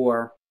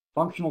 or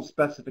functional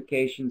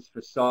specifications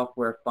for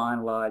software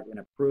finalized and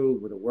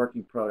approved with a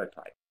working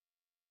prototype.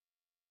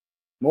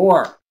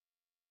 More.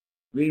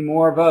 We need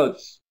more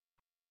votes.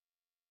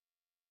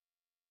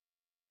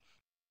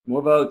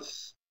 More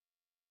votes.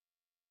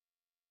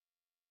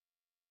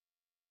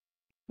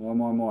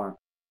 More.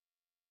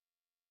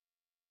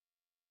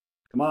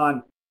 Come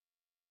on.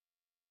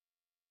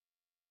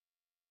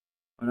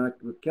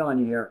 We're killing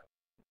you here.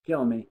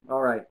 Killing me.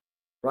 All right.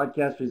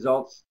 Broadcast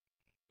results.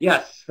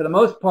 Yes, for the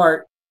most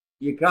part,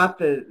 you got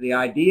the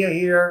idea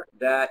here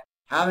that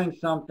having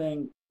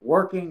something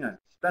working, a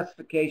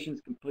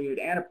specifications completed,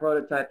 and a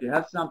prototype, you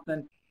have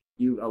something,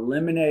 you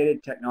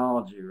eliminated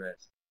technology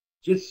risk.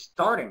 Just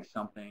starting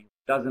something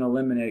doesn't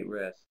eliminate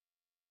risk.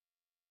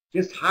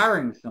 Just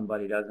hiring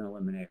somebody doesn't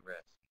eliminate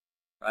risk,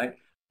 right?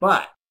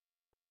 But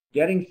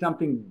getting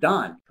something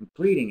done,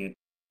 completing it,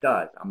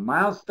 does. A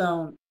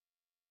milestone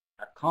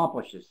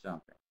accomplishes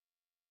something,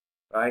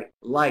 right?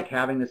 Like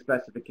having the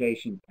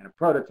specifications and a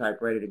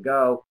prototype ready to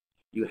go.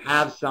 You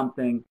have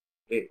something,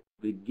 it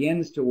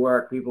begins to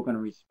work, people can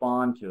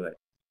respond to it.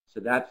 So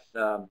that's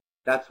an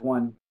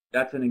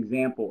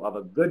example of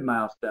a good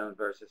milestone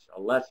versus a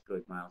less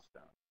good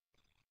milestone.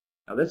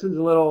 Now this is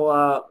a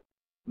little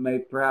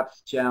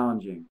perhaps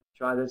challenging.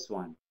 Try this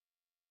one.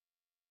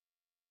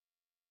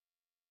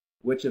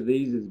 Which of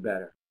these is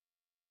better?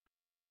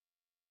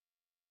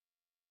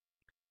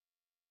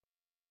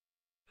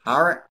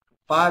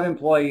 5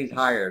 employees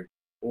hired,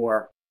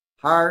 or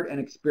hired an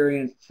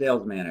experienced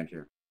sales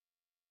manager.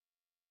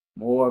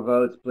 More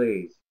votes,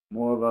 please.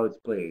 More votes,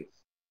 please.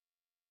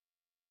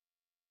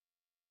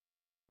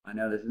 I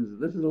know this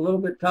is a little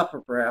bit tougher,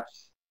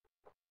 perhaps.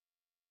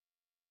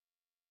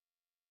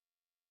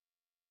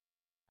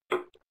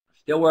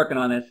 Still working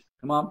on this.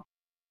 Come on.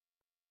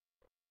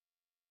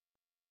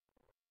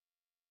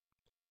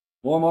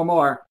 More.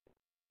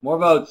 More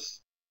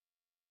votes.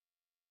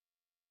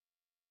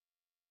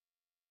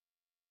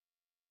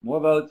 More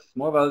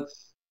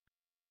votes.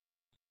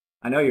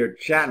 I know you're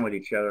chatting with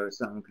each other or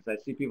something because I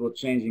see people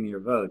changing your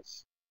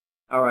votes.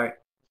 All right,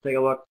 let's take a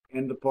look.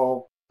 End the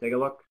poll. Take a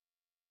look.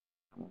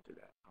 I won't do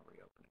that. I'll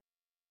reopen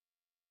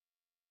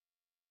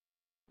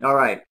it. All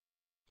right.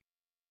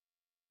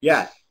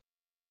 Yes.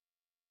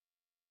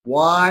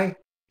 Why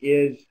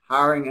is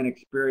hiring an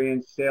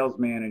experienced sales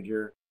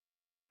manager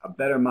a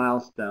better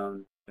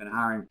milestone than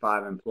hiring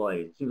 5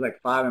 employees? It seems like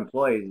 5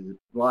 employees is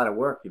a lot of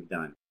work you've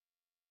done.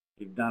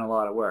 You've done a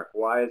lot of work.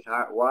 Why is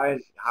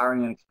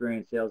hiring an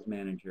experienced sales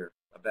manager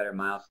a better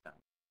milestone?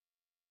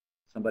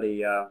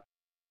 Somebody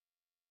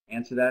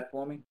answer that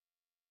for me?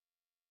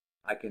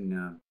 I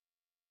can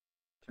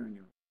turn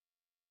you.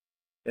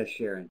 Yes,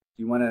 Sharon.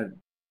 Do you want to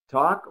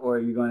talk, or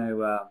are you going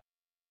to? I'll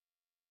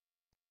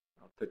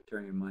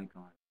turn your mic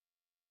on.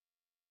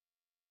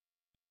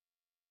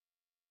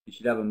 You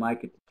should have a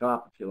mic at the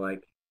top if you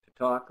like to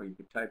talk, or you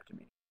could type to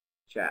me.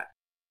 Chat.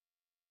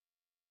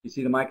 You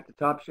see the mic at the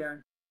top,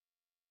 Sharon?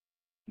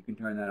 You can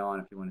turn that on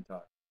if you want to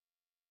talk.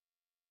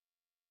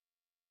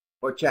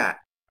 Or chat,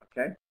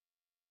 okay?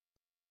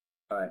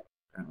 All right,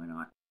 apparently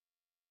not.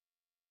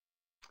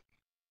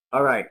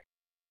 All right.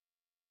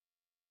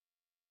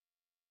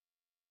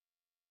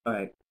 All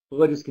right,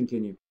 well, let's just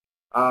continue.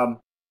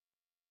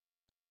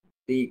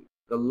 The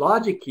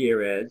logic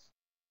here is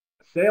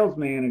a sales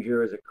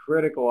manager is a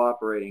critical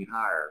operating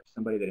hire,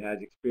 somebody that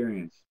has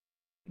experience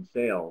in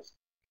sales.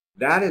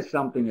 That is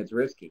something that's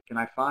risky. Can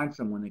I find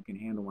someone that can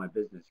handle my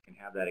business, can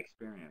have that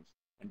experience,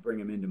 and bring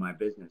them into my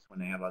business when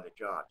they have other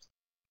jobs?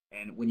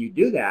 And when you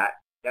do that,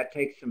 that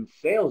takes some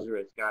sales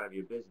risk out of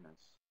your business.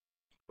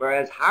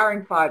 Whereas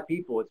hiring 5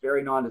 people, it's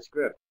very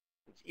nondescript.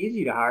 It's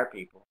easy to hire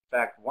people. In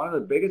fact, one of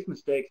the biggest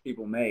mistakes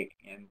people make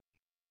in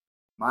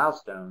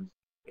milestones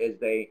is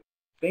they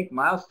think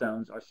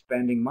milestones are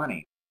spending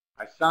money.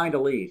 I signed a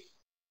lease,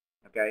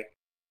 okay?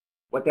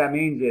 What that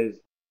means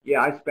is,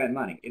 yeah, I spent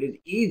money. It is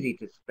easy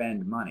to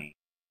spend money,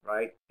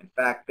 right? In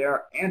fact, there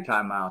are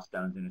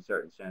anti-milestones in a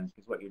certain sense,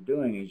 because what you're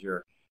doing is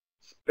you're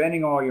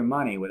spending all your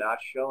money without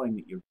showing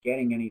that you're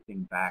getting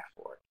anything back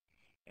for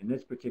it. In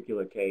this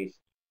particular case,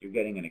 you're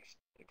getting an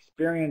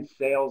experienced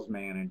sales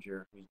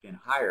manager who's been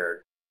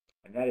hired,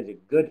 and that is a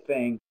good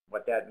thing.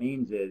 What that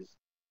means is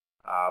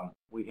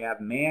we have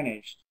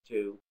managed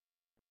to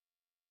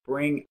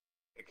bring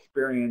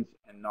experience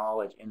and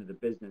knowledge into the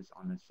business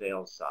on the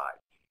sales side.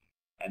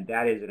 And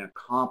that is an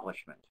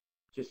accomplishment.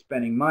 Just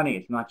spending money,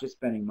 it's not just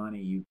spending money,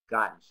 you've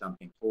gotten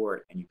something for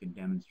it and you can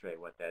demonstrate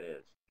what that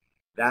is.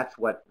 That's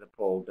what the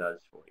poll does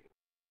for you.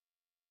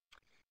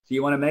 So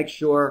you want to make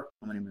sure,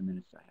 how many more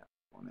minutes I have?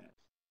 4 minutes.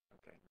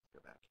 Okay, let's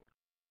go back here.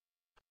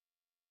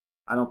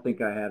 I don't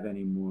think I have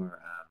any more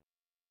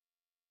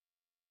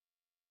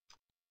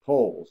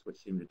polls, which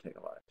seem to take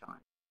a lot of time.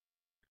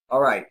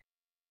 All right.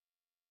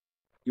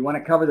 You want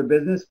to cover the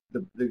business,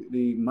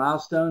 the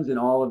milestones in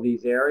all of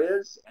these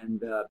areas,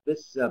 and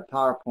this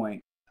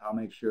PowerPoint I'll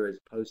make sure is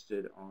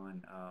posted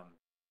on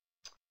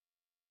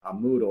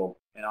Moodle,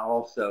 and I'll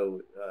also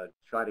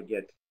try to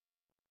get,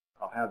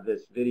 I'll have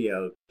this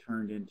video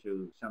turned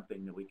into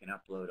something that we can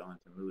upload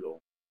onto Moodle.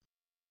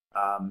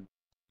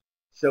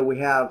 So we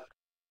have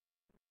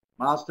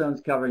milestones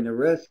covering the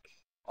risks,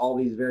 all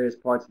these various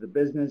parts of the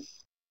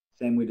business,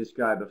 same we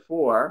described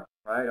before,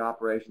 right?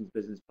 Operations,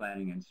 business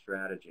planning, and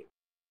strategy.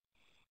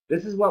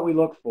 This is what we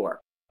look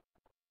for.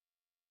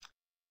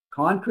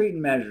 Concrete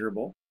and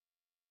measurable,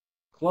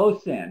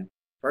 close in,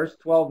 first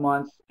 12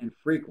 months, and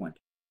frequent.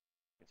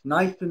 It's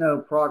nice to know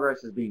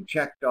progress is being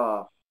checked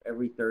off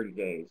every 30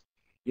 days.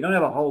 You don't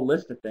have a whole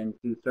list of things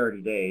through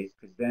 30 days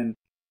because then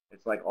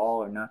it's like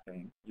all or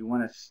nothing. You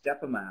want to step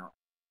them out.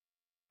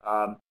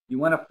 You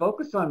want to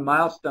focus on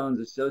milestones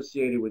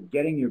associated with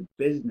getting your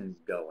business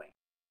going.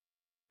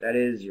 That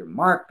is your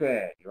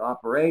market, your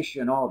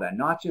operation, all that,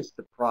 not just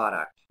the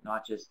product,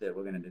 not just that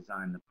we're going to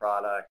design the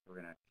product, we're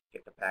going to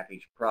get the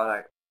packaged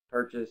product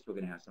purchased, we're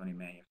going to have somebody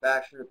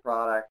manufacture the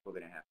product, we're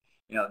going to have,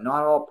 you know,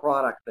 not all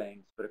product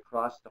things, but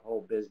across the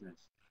whole business,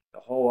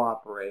 the whole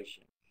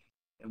operation.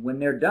 And when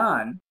they're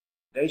done,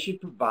 they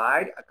should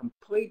provide a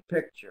complete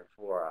picture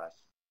for us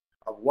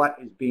of what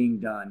is being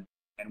done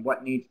and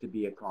what needs to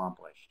be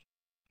accomplished.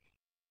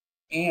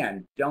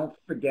 And don't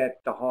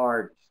forget the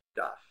hard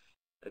stuff.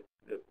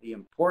 The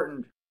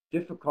important,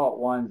 difficult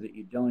ones that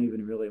you don't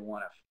even really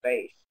want to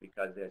face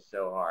because they're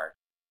so hard.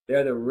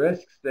 They're the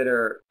risks that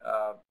are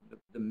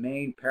the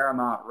main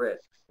paramount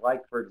risks.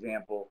 Like, for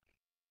example,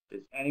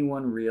 does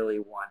anyone really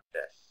want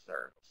this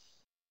service?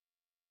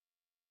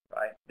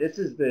 Right? This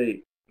is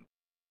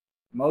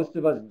most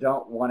of us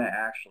don't want to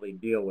actually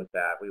deal with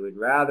that. We would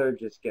rather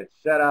just get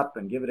set up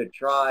and give it a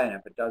try, and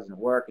if it doesn't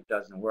work, it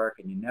doesn't work,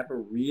 and you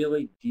never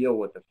really deal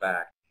with the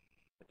fact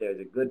that there's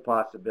a good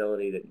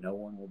possibility that no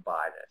one will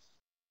buy this.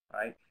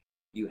 Right?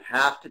 You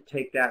have to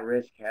take that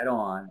risk head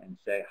on and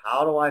say,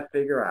 how do I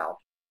figure out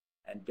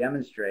and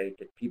demonstrate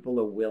that people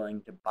are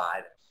willing to buy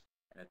this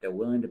and that they're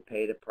willing to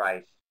pay the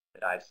price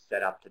that I've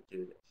set up to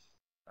do this,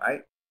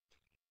 right?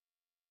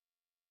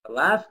 The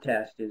last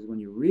test is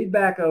when you read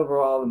back over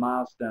all the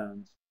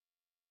milestones,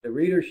 the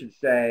reader should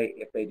say,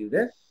 if they do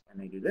this, and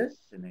they do this,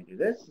 and they do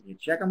this, and you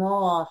check them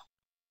all off,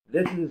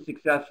 this is a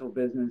successful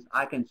business.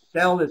 I can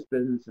sell this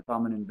business if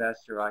I'm an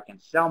investor. I can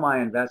sell my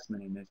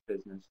investment in this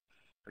business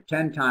for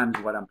 10 times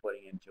what I'm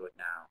putting into it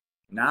now.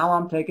 Now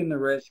I'm taking the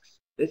risks.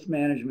 This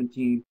management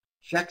team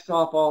checks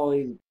off all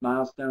these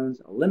milestones,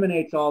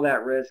 eliminates all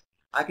that risk.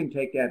 I can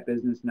take that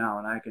business now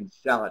and I can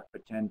sell it for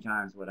 10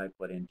 times what I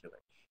put into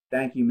it.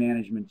 Thank you,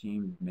 management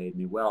team. You've made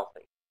me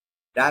wealthy.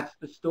 That's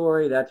the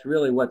story. That's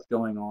really what's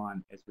going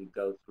on as we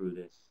go through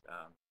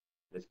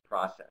this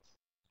process.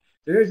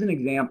 So here's an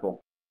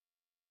example.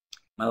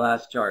 My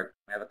last chart.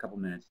 I have a couple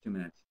minutes, 2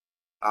 minutes.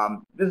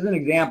 This is an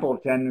example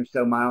of 10 or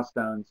so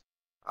milestones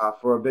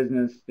for a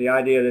business. The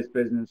idea of this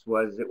business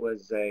was it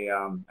was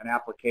an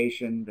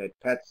application that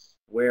pets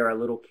wear a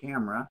little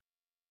camera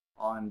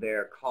on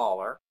their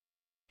collar,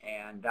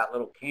 and that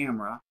little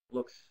camera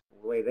looks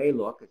the way they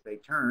look as they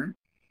turn,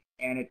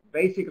 and it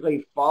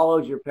basically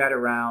follows your pet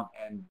around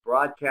and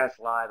broadcasts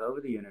live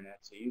over the internet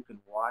so you can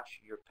watch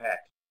your pet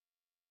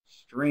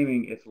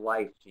streaming its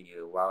life to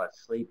you while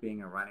it's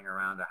sleeping or running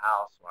around the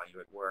house while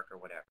you're at work or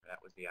whatever.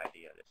 That was the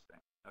idea of this thing.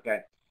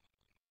 Okay.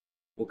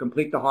 We'll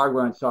complete the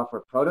hardware and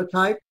software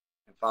prototype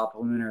and file a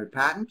preliminary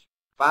patent.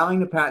 Filing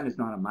the patent is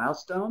not a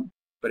milestone,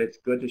 but it's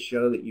good to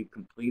show that you've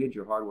completed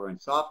your hardware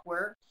and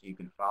software so you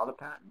can file the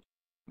patent.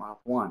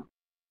 Milestone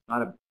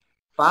 1.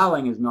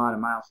 Filing is not a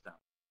milestone.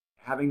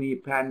 Having the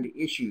patent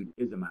issued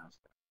is a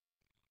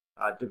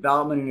milestone.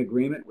 Development and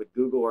agreement with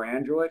Google or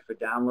Android for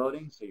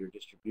downloading, so your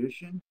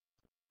distribution,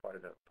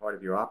 part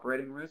of your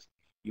operating risk.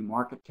 You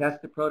market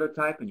test the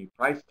prototype and you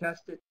price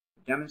test it,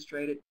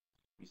 demonstrate it.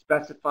 You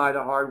specify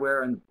the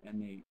hardware and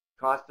the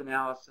cost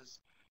analysis.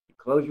 You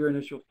close your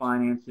initial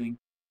financing.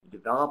 You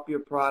develop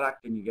your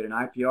product and you get an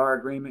IPR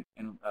agreement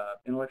and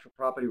intellectual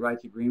property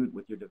rights agreement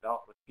with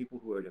people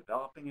who are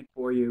developing it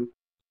for you.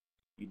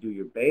 You do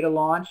your beta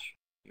launch,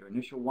 your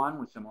initial one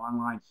with some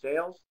online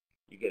sales.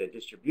 You get a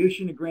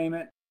distribution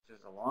agreement. This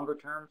is a longer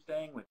term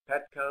thing with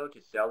Petco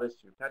to sell this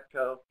through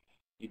Petco.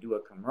 You do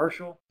a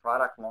commercial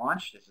product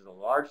launch. This is a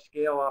large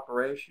scale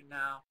operation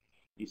now.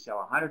 You sell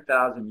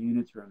 100,000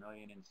 units or $1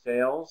 million in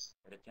sales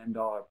at a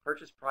 $10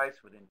 purchase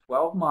price within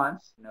 12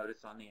 months.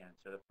 Notice on the end.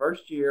 So the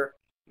first year,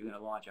 you're going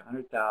to launch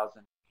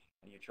 100,000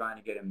 and you're trying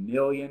to get 1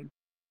 million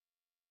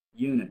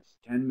units,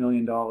 $10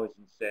 million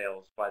in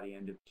sales by the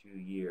end of 2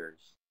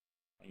 years.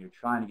 And you're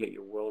trying to get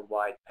your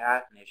worldwide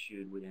patent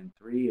issued within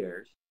 3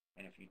 years.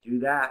 And if you do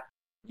that,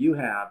 you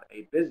have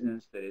a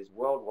business that is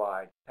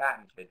worldwide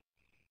patented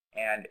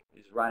and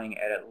is running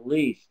at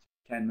least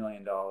 $10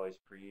 million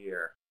per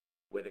year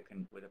with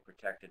a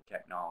protected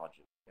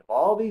technology. If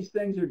all these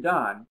things are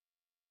done,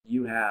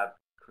 you have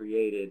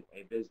created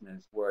a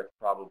business worth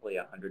probably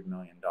 $100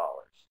 million.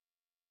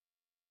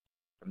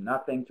 From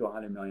nothing to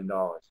 $100 million,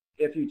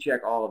 if you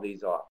check all of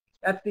these off.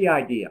 That's the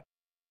idea,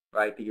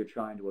 right, that you're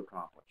trying to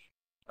accomplish.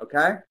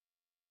 Okay?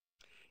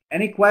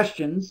 Any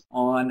questions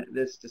on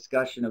this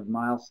discussion of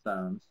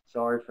milestones?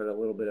 Sorry for the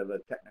little bit of a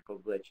technical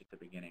glitch at the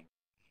beginning.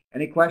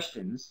 Any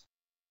questions?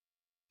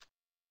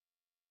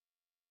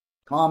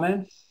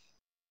 Comments?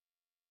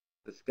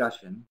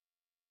 Discussion?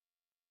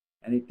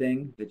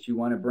 Anything that you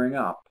want to bring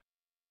up?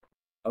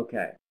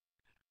 Okay.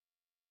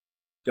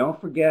 Don't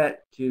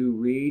forget to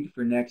read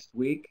for next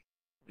week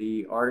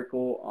the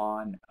article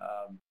on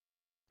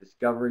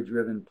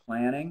discovery-driven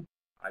planning.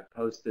 I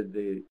posted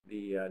the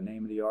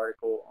name of the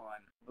article on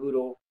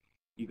Moodle.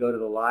 You go to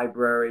the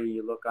library,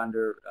 you look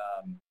under,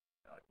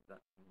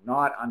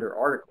 not under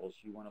articles,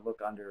 you want to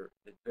look under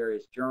the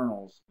various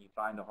journals. You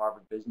find the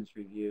Harvard Business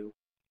Review.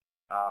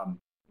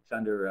 It's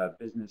under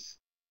Business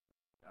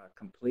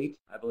Complete,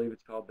 I believe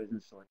it's called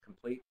Business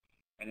Complete.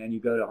 And then you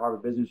go to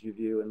Harvard Business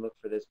Review and look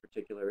for this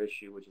particular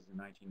issue, which is in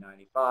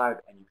 1995,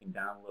 and you can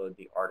download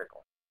the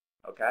article.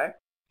 Okay?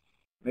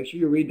 Make sure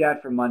you read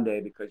that for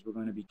Monday because we're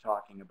going to be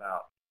talking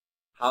about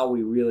how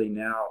we really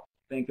now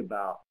think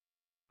about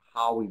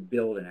how we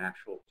build an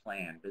actual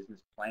plan,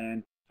 business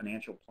plan,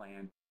 financial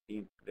plan,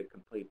 the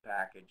complete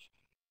package,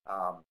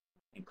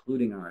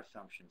 including our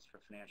assumptions for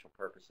financial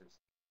purposes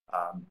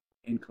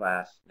in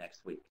class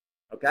next week.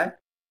 Okay?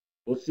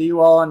 We'll see you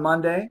all on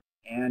Monday,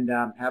 and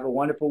have a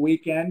wonderful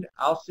weekend.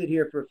 I'll sit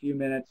here for a few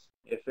minutes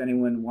if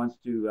anyone wants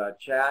to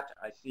chat.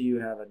 I see you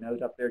have a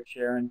note up there,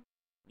 Sharon.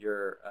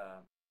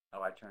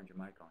 Oh, I turned your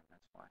mic on.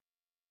 That's why.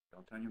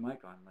 Don't turn your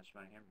mic on unless you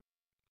want to hear me.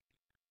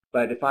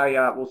 But if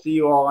we'll see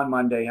you all on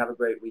Monday. Have a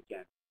great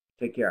weekend.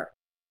 Take care.